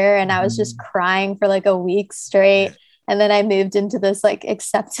here. And I was just crying for like a week straight. And then I moved into this like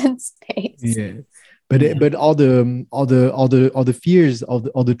acceptance space. Yeah. But all the fears, all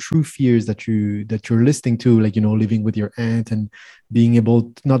the true fears that you're listening to, like, you know, living with your aunt and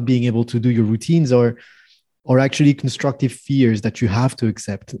not being able to do your routines, or actually constructive fears that you have to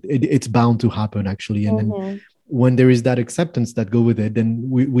accept. It's bound to happen, actually. And then when there is that acceptance that go with it, then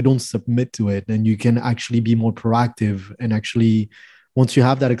we don't submit to it. And you can actually be more proactive. And actually, once you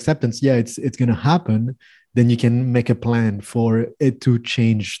have that acceptance, it's going to happen. Then you can make a plan for it to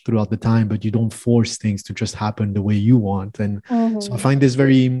change throughout the time, but you don't force things to just happen the way you want. And so I find this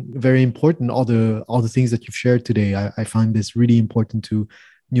very, very important. All the things that you've shared today, I find this really important to,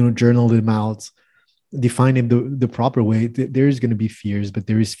 you know, journal them out, define it the proper way. There is going to be fears, but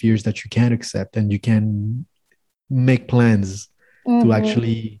there is fears that you can accept, and you can make plans to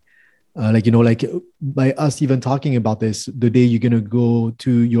actually like, you know, like by us even talking about this, the day you're going to go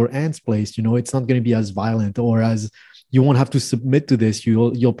to your aunt's place, you know, it's not going to be as violent, or as you won't have to submit to this.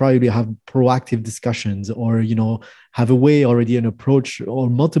 You'll probably have proactive discussions, or, you know, have a way already, an approach or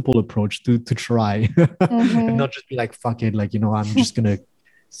multiple approach to try and not just be like, fuck it, like, you know, I'm just going to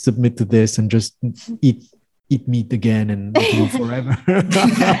submit to this and just eat meat again and, you know, forever.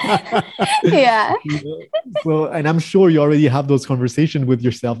 Yeah. Well, and I'm sure you already have those conversations with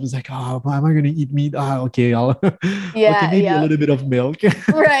yourself. It's like, oh, why am I going to eat meat? Okay, okay, maybe a little bit of milk.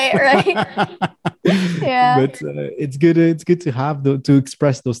 right. Yeah. But it's good to have to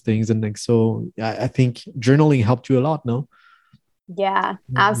express those things. And like, so I think journaling helped you a lot, no? Yeah,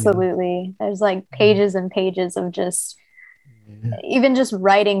 absolutely. There's like pages and pages of just even just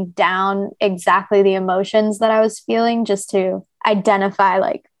writing down exactly the emotions that I was feeling, just to identify,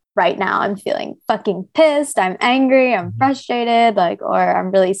 like, right now I'm feeling fucking pissed, I'm angry, I'm frustrated, like, or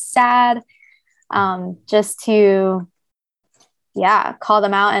I'm really sad. Just to, call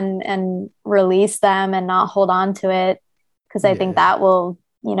them out and release them and not hold on to it. Cause I think that will,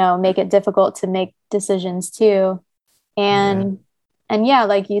 you know, make it difficult to make decisions too. And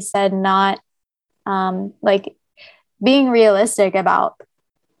like you said, not, like, being realistic about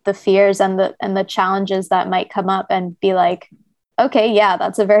the fears and the challenges that might come up, and be like, okay,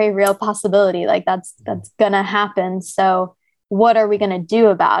 that's a very real possibility. Like that's gonna happen. So what are we gonna do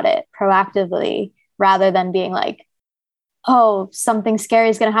about it proactively, rather than being like, oh, something scary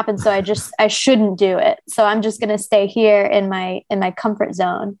is gonna happen, so I shouldn't do it. So I'm just gonna stay here in my comfort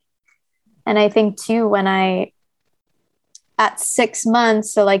zone. And I think too, when at 6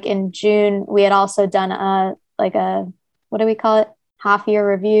 months, so like in June, we had also done a what do we call it? Half year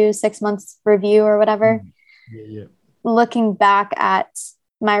review, 6 months review or whatever. Looking back at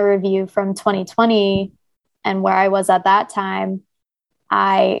my review from 2020 and where I was at that time,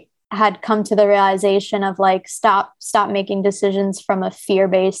 I had come to the realization of like, stop making decisions from a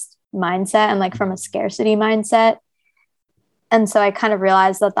fear-based mindset and like from a scarcity mindset. And so I kind of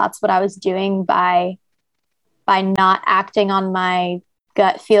realized that that's what I was doing by not acting on my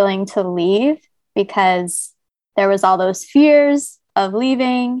gut feeling to leave, because there was all those fears of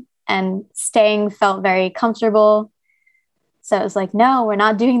leaving, and staying felt very comfortable. So it was like, no, we're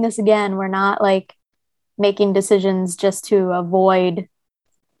not doing this again. We're not like making decisions just to avoid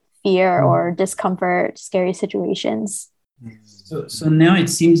fear or discomfort, scary situations. So now it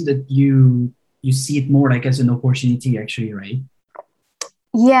seems that you see it more like as an opportunity, actually, right?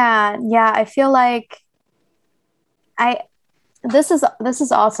 Yeah. I feel like this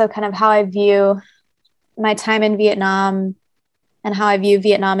is also kind of how I view my time in Vietnam, and how I view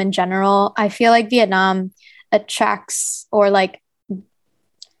Vietnam in general, I feel like Vietnam attracts or like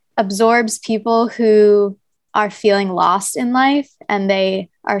absorbs people who are feeling lost in life, and they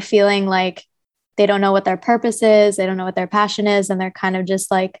are feeling like they don't know what their purpose is, they don't know what their passion is, and they're kind of just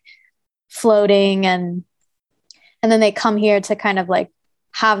like floating, and then they come here to kind of like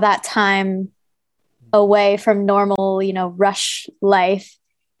have that time away from normal, you know, rush life,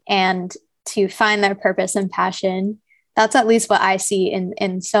 and to find their purpose and passion. That's at least what I see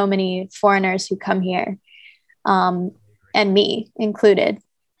in so many foreigners who come here, and me included.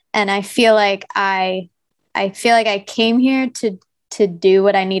 And I feel like I came here to do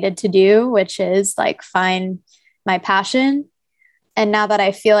what I needed to do, which is like find my passion. And now that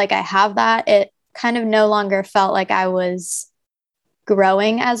I feel like I have that, it kind of no longer felt like I was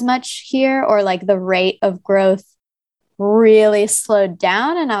growing as much here, or like the rate of growth really slowed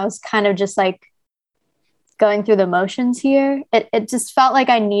down. And I was kind of just like going through the motions here. It just felt like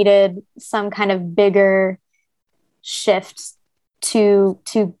I needed some kind of bigger shift to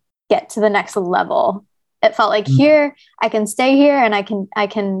get to the next level. It felt like here I can stay here and I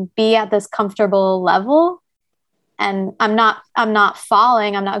can be at this comfortable level, and I'm not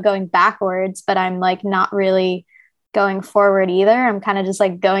falling, I'm not going backwards, but I'm like not really going forward either. I'm kind of just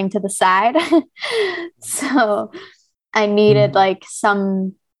like going to the side. So I needed like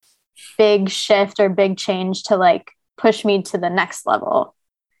some big shift or big change to like push me to the next level.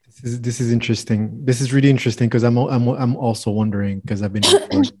 This is interesting. This is really interesting because I'm also wondering, because I've been here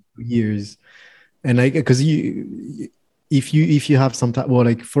for 2 years, and like because if you have some type, well,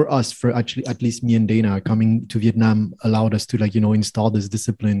 like for us, for actually at least me and Dana, coming to Vietnam allowed us to like, you know, install this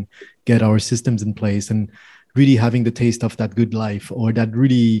discipline, get our systems in place, and really having the taste of that good life, or that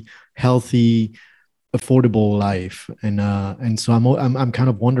really healthy, affordable life. And so I'm kind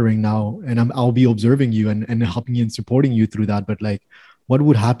of wondering now, and I'll be observing you and helping you and supporting you through that. But like, what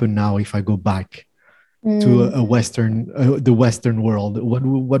would happen now if I go back to the Western world?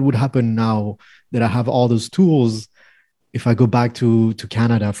 What would happen now that I have all those tools? If I go back to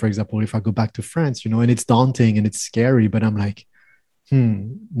Canada, for example, if I go back to France, you know, and it's daunting and it's scary, but I'm like,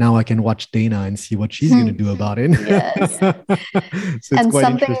 now I can watch Dana and see what she's going to do about it. Yes. So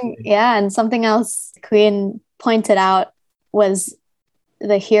and something else Queen pointed out was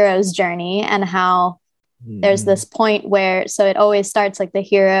the hero's journey, and how there's this point where, so it always starts like the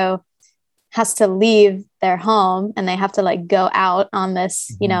hero has to leave their home and they have to like go out on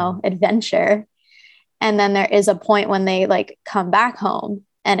this, you know, adventure. And then there is a point when they like come back home,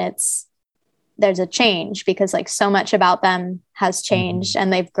 and there's a change, because like so much about them has changed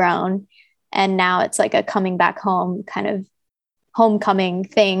and they've grown. And now it's like a coming back home kind of homecoming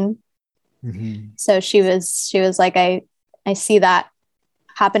thing. So she was like, I see that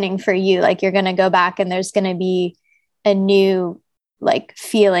happening for you. Like you're going to go back and there's going to be a new like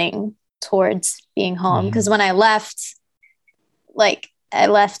feeling towards being home. Because when I left, like I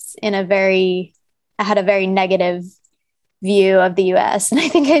had a very negative view of the US, and I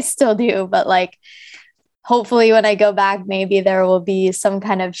think I still do, but like hopefully when I go back, maybe there will be some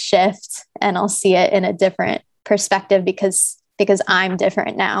kind of shift and I'll see it in a different perspective, because I'm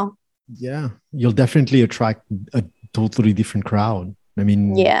different now. Yeah, you'll definitely attract a totally different crowd. I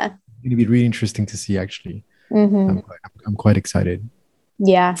mean, yeah, it's going to be really interesting to see, actually. I'm quite excited.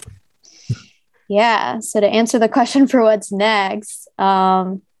 Yeah. Yeah. So to answer the question for what's next,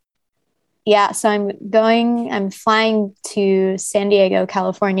 so I'm flying to San Diego,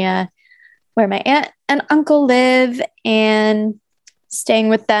 California, where my aunt and uncle live, and staying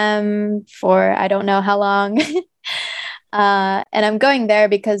with them for I don't know how long. And I'm going there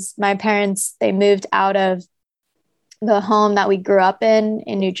because my parents, they moved out of the home that we grew up in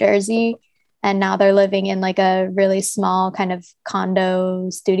New Jersey. And now they're living in like a really small kind of condo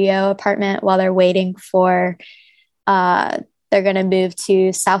studio apartment while they're waiting for, they're going to move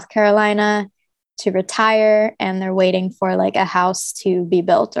to South Carolina to retire. And they're waiting for like a house to be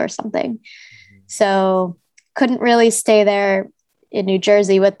built or something. So couldn't really stay there in New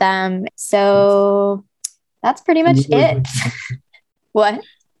Jersey with them. So that's pretty much it. What?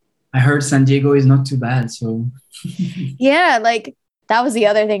 I heard San Diego is not too bad. So yeah, like that was the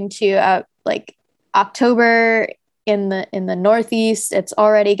other thing too. Like October in the Northeast, it's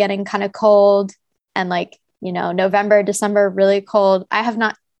already getting kind of cold, and like, you know, November, December, really cold. I have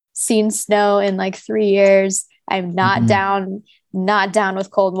not seen snow in like 3 years. I'm not down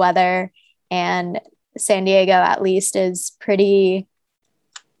with cold weather, and San Diego at least is pretty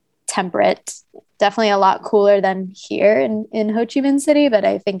temperate. Definitely a lot cooler than here in Ho Chi Minh City, but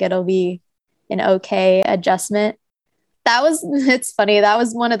I think it'll be an okay adjustment. It's funny. That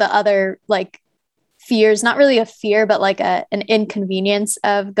was one of the other like fears, not really a fear, but like an inconvenience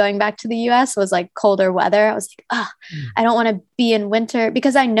of going back to the US was like colder weather. I was like, I don't want to be in winter,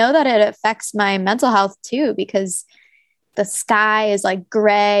 because I know that it affects my mental health too, because the sky is like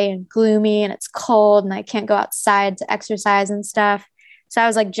gray and gloomy and it's cold and I can't go outside to exercise and stuff. So I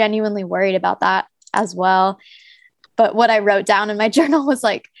was like genuinely worried about that as well. But what I wrote down in my journal was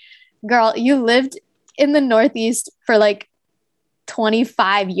like, girl, you lived in the Northeast for like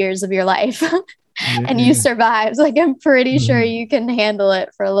 25 years of your life and you survived. Like, I'm pretty sure you can handle it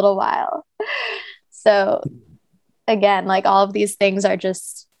for a little while. So again, like all of these things are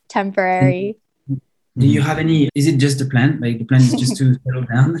just temporary. Do you have any, is it just the plan? Like the plan is just to settle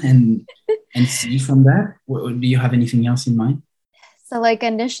down and see from that? Or do you have anything else in mind? So like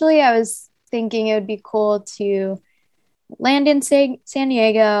initially I was thinking it would be cool to land in San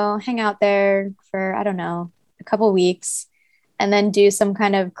Diego, hang out there for, I don't know, a couple weeks, and then do some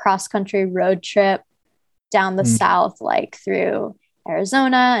kind of cross-country road trip down the south, like through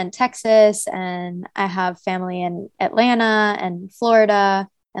Arizona and Texas. And I have family in Atlanta and Florida,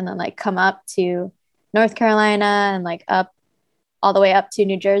 and then like come up to North Carolina and like up all the way up to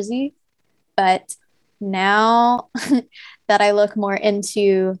New Jersey. But now that I look more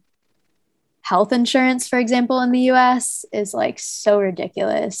into health insurance, for example, in the US is like so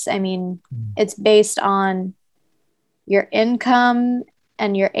ridiculous. I mean, it's based on your income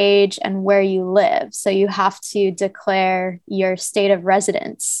and your age and where you live. So you have to declare your state of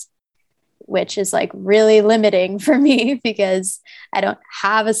residence, which is like really limiting for me because I don't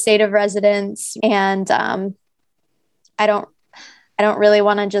have a state of residence, and I don't really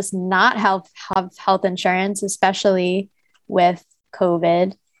want to just not have health insurance, especially with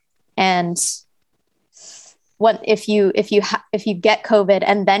COVID. And what if you get COVID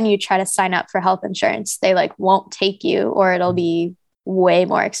and then you try to sign up for health insurance, they like won't take you, or it'll be way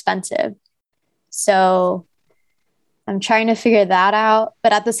more expensive. So I'm trying to figure that out.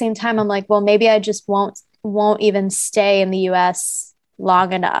 But at the same time, I'm like, well, maybe I just won't even stay in the US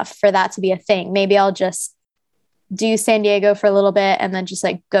long enough for that to be a thing. Maybe I'll just do San Diego for a little bit and then just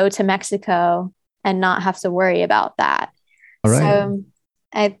like go to Mexico and not have to worry about that. All right. So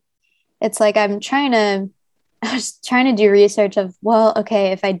it's like I was trying to do research of, well,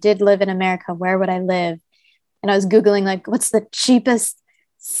 okay, if I did live in America, where would I live? And I was Googling like, what's the cheapest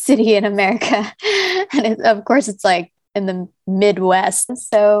city in America? And of course it's like in the Midwest.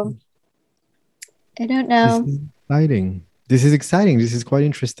 So I don't know. This is exciting. This is quite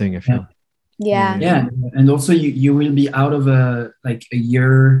interesting, I feel. Yeah. And also you will be out of a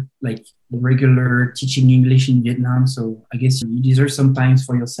year like regular teaching English in Vietnam. So I guess you deserve some time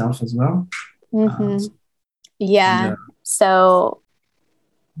for yourself as well. So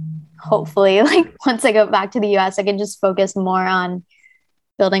hopefully, like once I go back to the US, I can just focus more on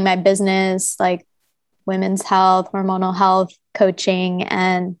building my business, like women's health, hormonal health, coaching,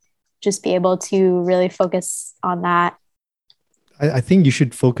 and just be able to really focus on that. I think you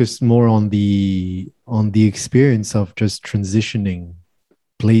should focus more on the experience of just transitioning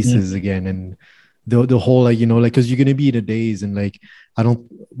places again, and the whole, like, you know, like, because you're gonna be in a daze, and like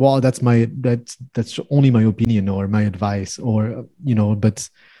that's only my opinion or my advice, or you know, but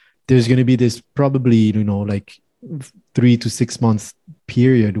there's gonna be this probably, you know, like 3 to 6 months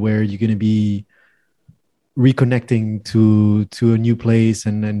period where you're gonna be reconnecting to a new place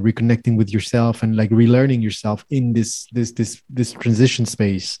and reconnecting with yourself and like relearning yourself in this transition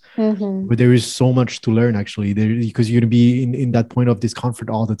space where there is so much to learn actually there, because you're going to be in that point of discomfort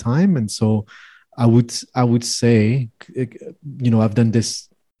all the time. And so I would say, you know, I've done this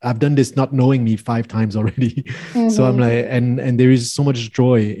not knowing me 5 times already. So I'm like, and there is so much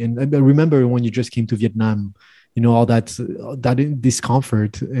joy. And I remember when you just came to Vietnam, you know, all that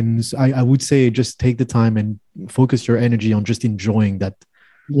discomfort. And I would say just take the time and focus your energy on just enjoying that.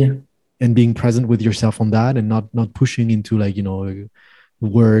 Yeah. And being present with yourself on that, and not pushing into like, you know,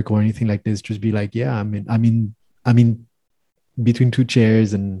 work or anything like this. Just be like, yeah, I mean between 2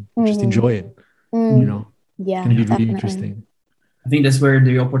 chairs and just enjoy it. You know, yeah, it's gonna be definitely really interesting. I think that's where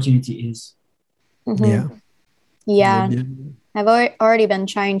the opportunity is. Yeah. I've already been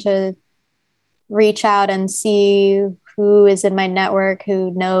trying to reach out and see who is in my network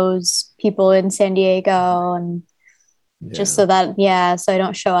who knows people in San Diego, and just so that so I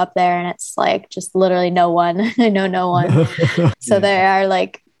don't show up there and it's like just literally no one. I know no one. So there are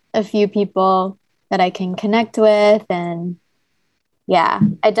like a few people that I can connect with, and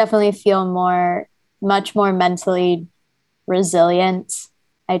I definitely feel much more mentally resilient.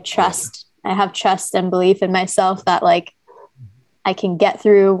 I have trust and belief in myself that like I can get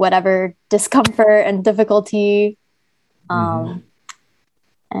through whatever discomfort and difficulty, and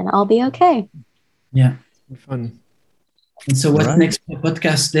I'll be okay. Yeah. Fun. And so what's next for the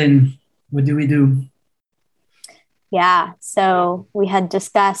podcast then? What do we do? Yeah, so we had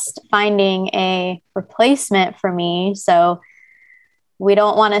discussed finding a replacement for me. So we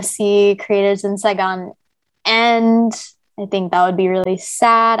don't want to see Creators in Saigon end. I think that would be really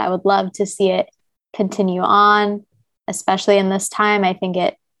sad. I would love to see it continue on, especially in this time. I think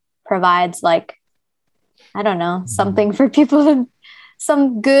it provides like, I don't know, something for people,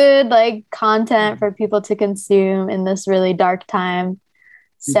 some good like content for people to consume in this really dark time.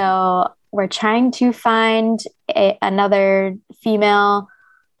 So we're trying to find another female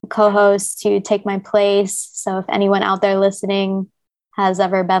co-host to take my place. So if anyone out there listening has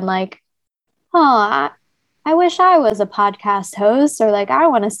ever been like, oh, I wish I was a podcast host, or like, I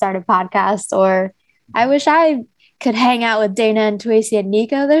want to start a podcast, or I wish I could hang out with Dana and Tuasi and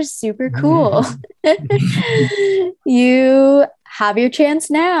Nico. They're super cool. You have your chance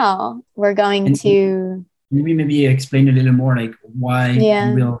now. We're going to... Maybe explain a little more like why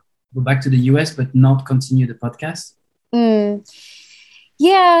you will go back to the US but not continue the podcast.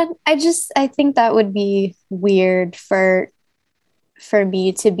 Yeah, I think that would be weird for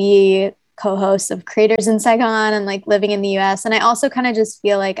me to be co-host of Creators in Saigon and like living in the US. And I also kind of just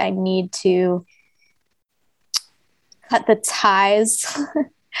feel like I need to cut the ties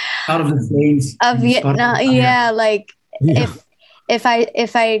out of the flames of Vietnam. Yeah, like if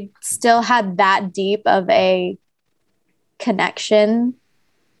I still had that deep of a connection,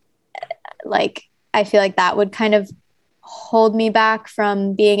 like I feel like that would kind of hold me back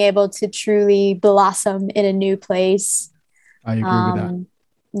from being able to truly blossom in a new place. I agree with that.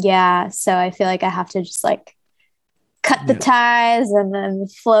 Yeah, so I feel like I have to just like cut the ties and then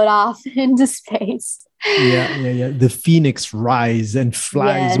float off into space. Yeah. The phoenix rise and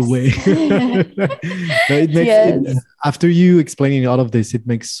flies away. After you explaining all of this, it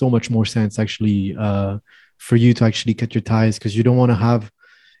makes so much more sense actually for you to actually cut your ties, because you don't want to have,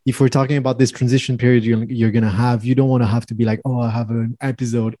 if we're talking about this transition period you're going to have, you don't want to have to be like, oh, I have an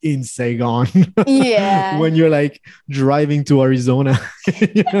episode in Saigon. Yeah. When you're like driving to Arizona.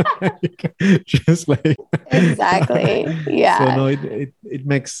 Just like. Exactly. Yeah. So no, it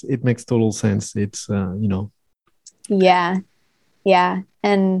makes total sense. It's, Yeah.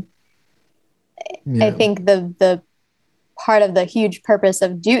 And I think the part of the huge purpose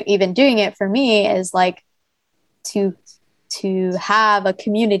of even doing it for me is like to have a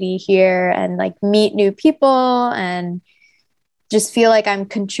community here and like meet new people and just feel like I'm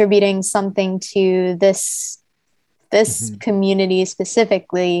contributing something to this community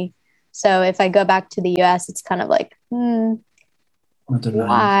specifically. So if I go back to the US, it's kind of like,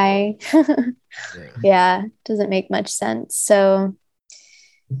 why? Yeah, doesn't make much sense. So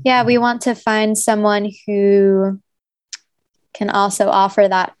yeah, we want to find someone who can also offer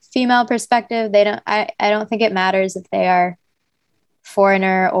that female perspective. I don't think it matters if they are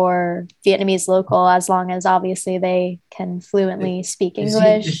foreigner or Vietnamese local, as long as obviously they can fluently speak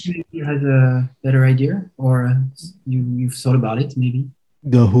English. You has a better idea, or you've thought about it maybe?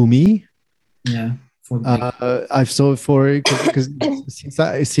 The who, me? Yeah. I've thought for, because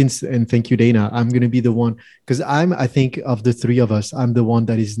since and thank you, Dana, I'm going to be the one, because I think of the three of us, I'm the one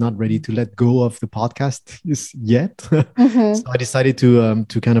that is not ready to let go of the podcast yet. Mm-hmm. So I decided to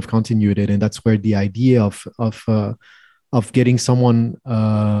kind of continue it, and that's where the idea of getting someone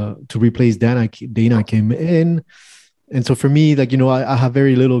to replace Dana came in. And so for me, like, I have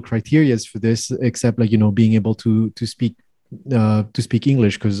very little criteria for this, except like, being able to speak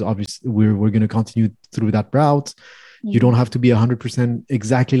English, because obviously we're going to continue through that route. You don't have to be 100%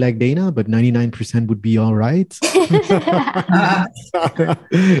 exactly like Dana, but 99% would be all right.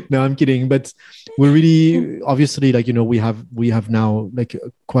 No, I'm kidding. But we're really, obviously, like, we have now like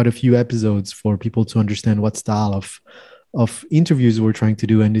quite a few episodes for people to understand what style of interviews we're trying to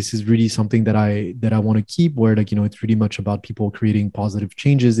do. And this is really something that I want to keep, where like, it's really much about people creating positive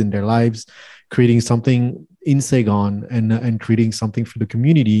changes in their lives, creating something in Saigon and creating something for the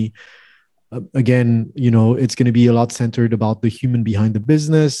community. Again, it's going to be a lot centered about the human behind the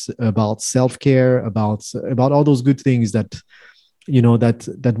business, about self-care, about all those good things that,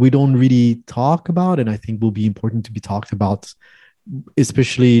 that we don't really talk about. And I think will be important to be talked about,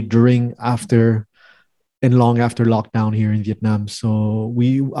 especially during, after, and long after lockdown here in Vietnam. So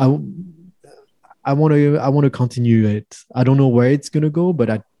I want to continue it. I don't know where it's going to go, but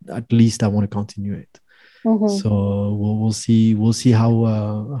at least I want to continue it. Mm-hmm. So we'll see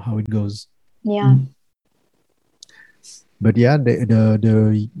how it goes. Yeah. But yeah,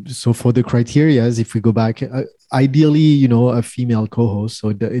 so for the criterias, if we go back, ideally, a female co-host, so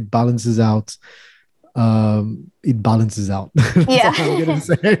it balances out it balances out. Yeah. That's all I'm gonna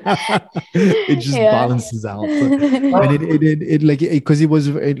say. It just balances out. And it like, because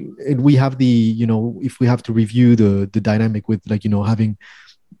we have the, you know, if we have to review the dynamic with, like, you know,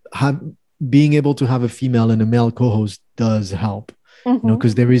 being able to have a female and a male co-host does help, you know,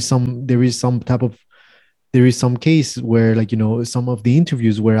 because there is some case where, like, you know, some of the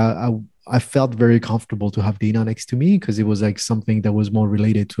interviews where I felt very comfortable to have Dana next to me, because it was like something that was more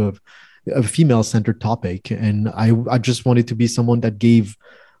related to a female-centered topic, and I just wanted to be someone that gave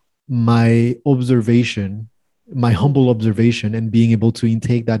my observation, my humble observation, and being able to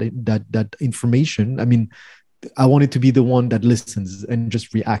intake that information. I mean, I wanted to be the one that listens and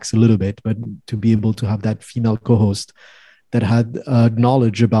just reacts a little bit, but to be able to have that female co-host that had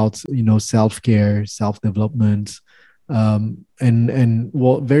knowledge about, you know, self-care, self-development, and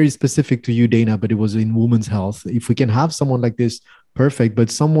well, very specific to you, Dana, but it was in women's health. If we can have someone like this, perfect.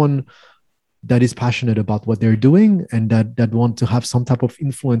 But someone that is passionate about what they're doing and that want to have some type of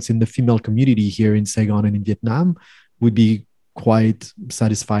influence in the female community here in Saigon and in Vietnam would be quite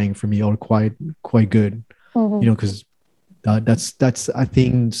satisfying for me, or quite good. You know, because that's I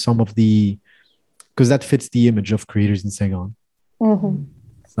think some of the, because that fits the image of creators in Saigon. Yep.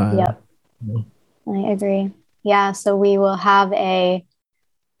 You know. I agree. Yeah. So we will have an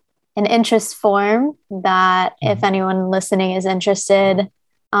interest form that if anyone listening is interested,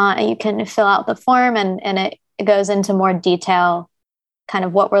 you can fill out the form, and it goes into more detail, kind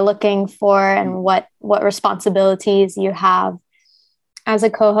of what we're looking for and what responsibilities you have as a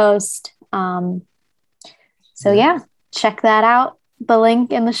co-host. So yeah, check that out. The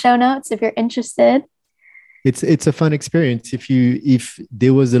link in the show notes if you're interested. It's a fun experience. If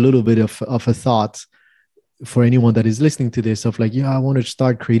there was a little bit of a thought for anyone that is listening to this, of like, yeah, I want to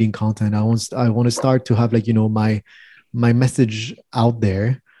start creating content. I want to start to have, like, you know, my message out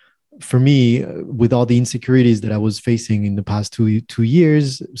there. For me, with all the insecurities that I was facing in the past two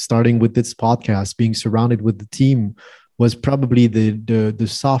years, starting with this podcast, being surrounded with the team was probably the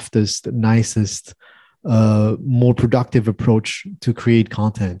softest, nicest, more productive approach to create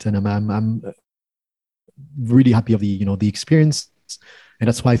content. And I'm really happy of the experience. And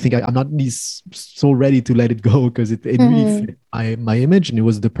that's why I think I'm not so ready to let it go, because it really fit my image, and it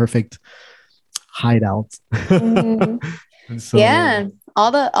was the perfect hideout. And so, yeah,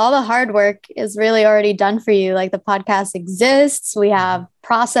 all the hard work is really already done for you. Like, the podcast exists. We have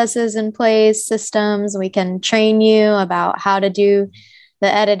processes in place, systems. We can train you about how to do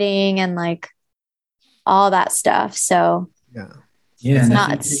the editing and like all that stuff. So it's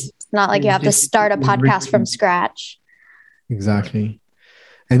not like you have to start a podcast from scratch. Exactly.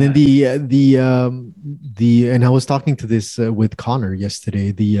 And then and I was talking to this with Connor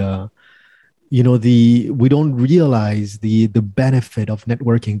yesterday, we don't realize the benefit of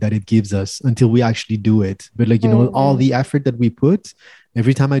networking that it gives us until we actually do it. But, like, you know, all the effort that we put,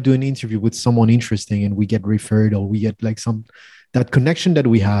 every time I do an interview with someone interesting and we get referred, or we get like that connection that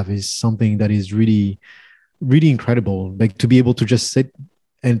we have, is something that is really, really incredible. Like, to be able to just sit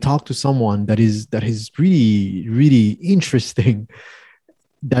and talk to someone that is really, really interesting,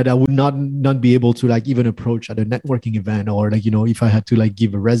 that I would not be able to, like, even approach at a networking event, or, like, you know, if I had to, like,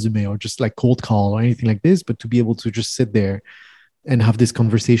 give a resume or just like cold call or anything like this. But to be able to just sit there and have this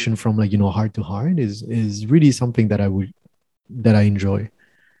conversation from, like, you know, heart to heart is really something that I enjoy.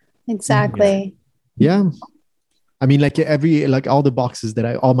 Exactly. Yeah. I mean, like, all the boxes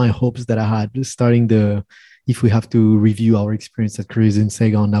all my hopes that I had starting if we have to review our experience at Careers in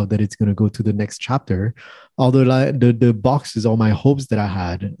Saigon, now that it's going to go to the next chapter, all the boxes, all my hopes that I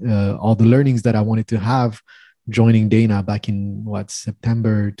had, all the learnings that I wanted to have joining Dana back in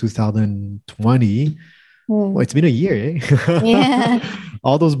September 2020. Well, it's been a year, eh? Yeah.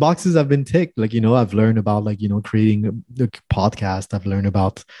 All those boxes have been ticked. Like, you know, I've learned about, like, you know, creating a podcast. I've learned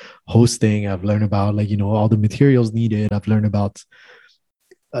about hosting. I've learned about, like, you know, all the materials needed. I've learned about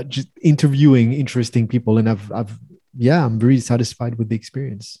just interviewing interesting people, and I'm really satisfied with the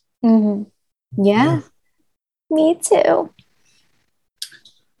experience. Yeah, me too.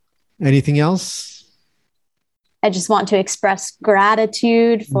 Anything else? I just want to express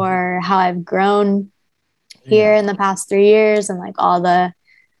gratitude for how I've grown here in the past 3 years, and like all the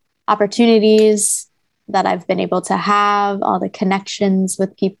opportunities that I've been able to have, all the connections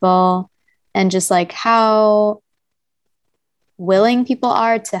with people, and just like how willing people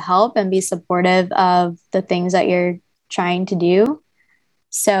are to help and be supportive of the things that you're trying to do.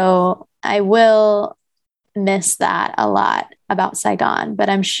 So I will miss that a lot about Saigon, but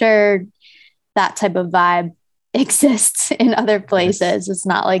I'm sure that type of vibe exists in other places. It's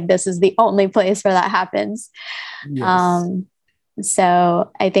not like this is the only place where that happens. Yes.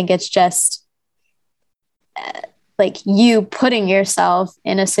 So I think it's just like you putting yourself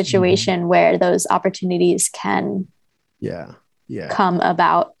in a situation where those opportunities can come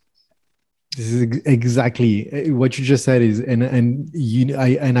about. This is exactly what you just said. Is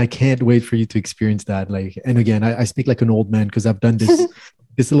I can't wait for you to experience that. Like, and again, I speak like an old man because I've done this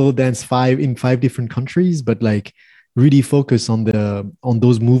this little dance in five different countries, but like really focus on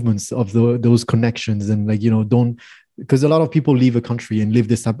those movements of those connections, and like, don't, because a lot of people leave a country and live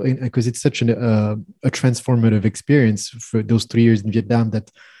this up because it's such a transformative experience for those 3 years in Vietnam that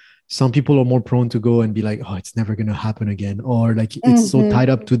some people are more prone to go and be like, oh, it's never going to happen again. Or like, it's so tied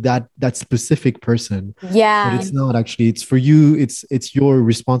up to that specific person. Yeah. But it's not actually, it's for you. It's your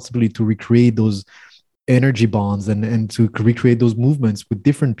responsibility to recreate those energy bonds and to recreate those movements with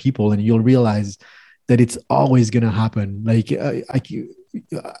different people. And you'll realize that it's always going to happen. Like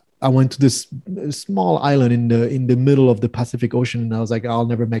I went to this small island in the middle of the Pacific Ocean. And I was like, I'll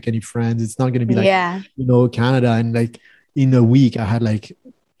never make any friends. It's not going to be like, Canada. And like in a week I had like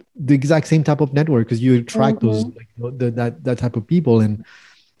the exact same type of network, because you attract those like, that type of people and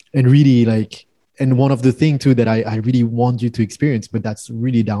really like. And one of the things too that I really want you to experience, but that's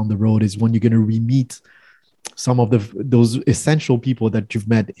really down the road, is when you're going to re-meet some of those essential people that you've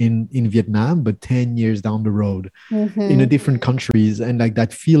met in Vietnam, but 10 years down the road in a different countries. And like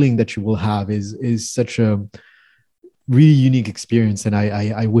that feeling that you will have is such a really unique experience. And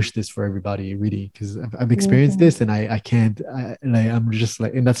I wish this for everybody, really, because I've experienced this, and I can't, I'm just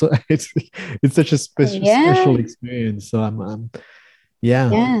like, and that's what it's such a special experience. So I'm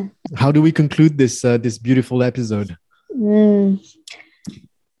How do we conclude this beautiful episode? Thank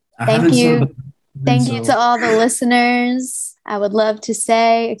you. Thank you to all the listeners. I would love to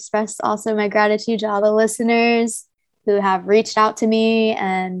express also my gratitude to all the listeners who have reached out to me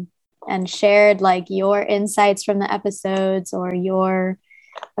and shared like your insights from the episodes, or your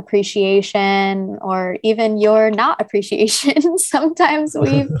appreciation, or even your not appreciation. Sometimes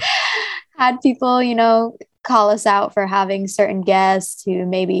we've had people, call us out for having certain guests who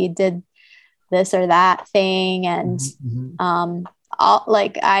maybe did this or that thing. And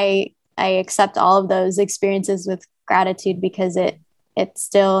I accept all of those experiences with gratitude, because it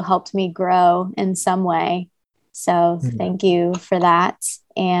still helped me grow in some way. So thank you for that.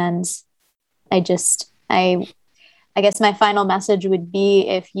 And I guess my final message would be,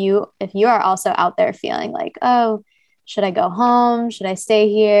 if you are also out there feeling like, oh, should I go home? Should I stay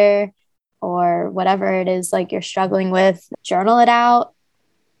here? Or whatever it is like you're struggling with, journal it out.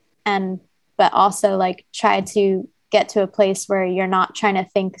 But also like try to get to a place where you're not trying to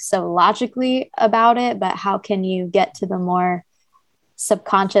think so logically about it, but how can you get to the more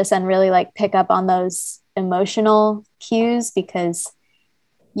subconscious and really like pick up on those emotional cues, because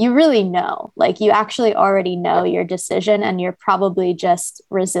you really know, like you actually already know your decision, and you're probably just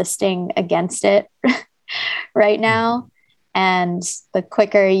resisting against it right now. And the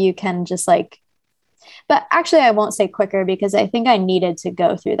quicker you can just like, but actually I won't say quicker, because I think I needed to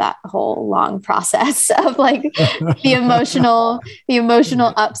go through that whole long process of like the emotional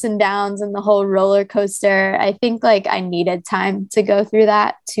ups and downs and the whole roller coaster. I think like I needed time to go through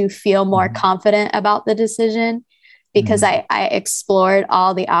that to feel more confident about the decision, because I explored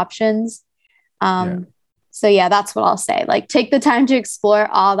all the options. So yeah, that's what I'll say. Like, take the time to explore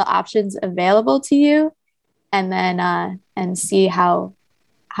all the options available to you, and then and see how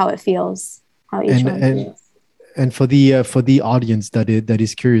it feels, how each one feels. And for the audience that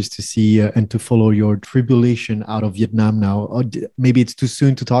is curious to see and to follow your tribulation out of Vietnam now, or maybe it's too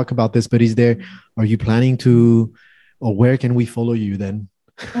soon to talk about this, but are you planning to, or where can we follow you then?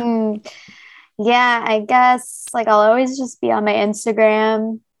 Yeah, I guess like I'll always just be on my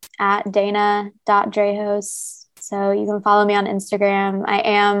Instagram at dana.drejos. So you can follow me on Instagram. I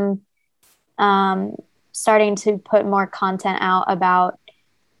am starting to put more content out about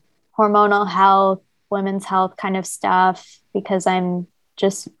hormonal health, women's health kind of stuff, because I'm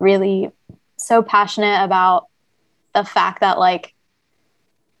just really so passionate about the fact that like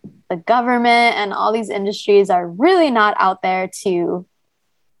the government and all these industries are really not out there to,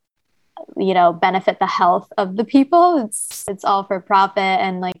 benefit the health of the people. It's all for profit.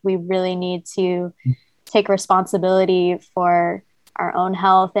 And like, we really need to take responsibility for our own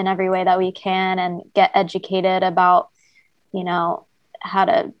health in every way that we can, and get educated about, how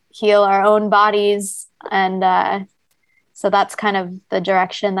to heal our own bodies. And so that's kind of the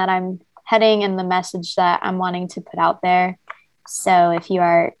direction that I'm heading, and the message that I'm wanting to put out there. So if you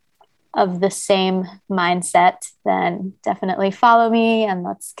are of the same mindset, then definitely follow me and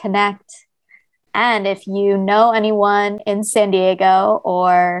let's connect. And if you know anyone in San Diego,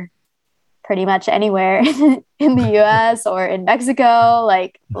 or pretty much anywhere in the US or in Mexico,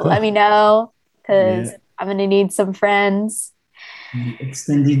 like let me know, because I'm going to need some friends. The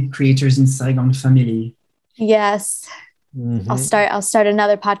extended Creators in Saigon family. Yes. I'll start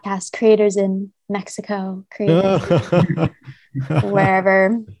another podcast, Creators in Mexico, Creators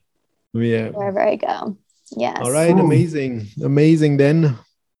wherever I go. Yes. All right. Amazing then.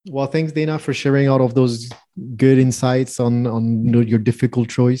 Well, thanks, Dana, for sharing all of those good insights on your difficult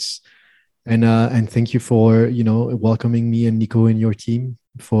choice. And thank you for, welcoming me and Nico in your team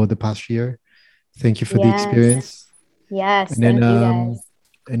for the past year. Thank you for the experience. Yes. And then, thank you guys.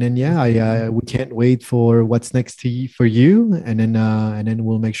 And then, we can't wait for what's next for you. And then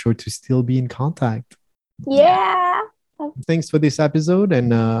we'll make sure to still be in contact. Yeah. Thanks for this episode.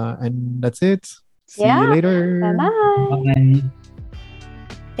 And that's it. See you later. Bye-bye. Bye.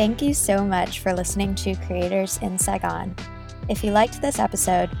 Thank you so much for listening to Creators in Saigon. If you liked this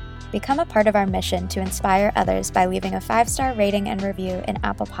episode, become a part of our mission to inspire others by leaving a 5-star rating and review in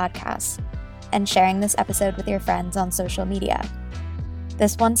Apple Podcasts and sharing this episode with your friends on social media.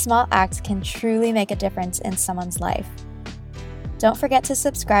 This one small act can truly make a difference in someone's life. Don't forget to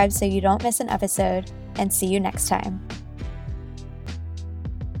subscribe so you don't miss an episode, and see you next time.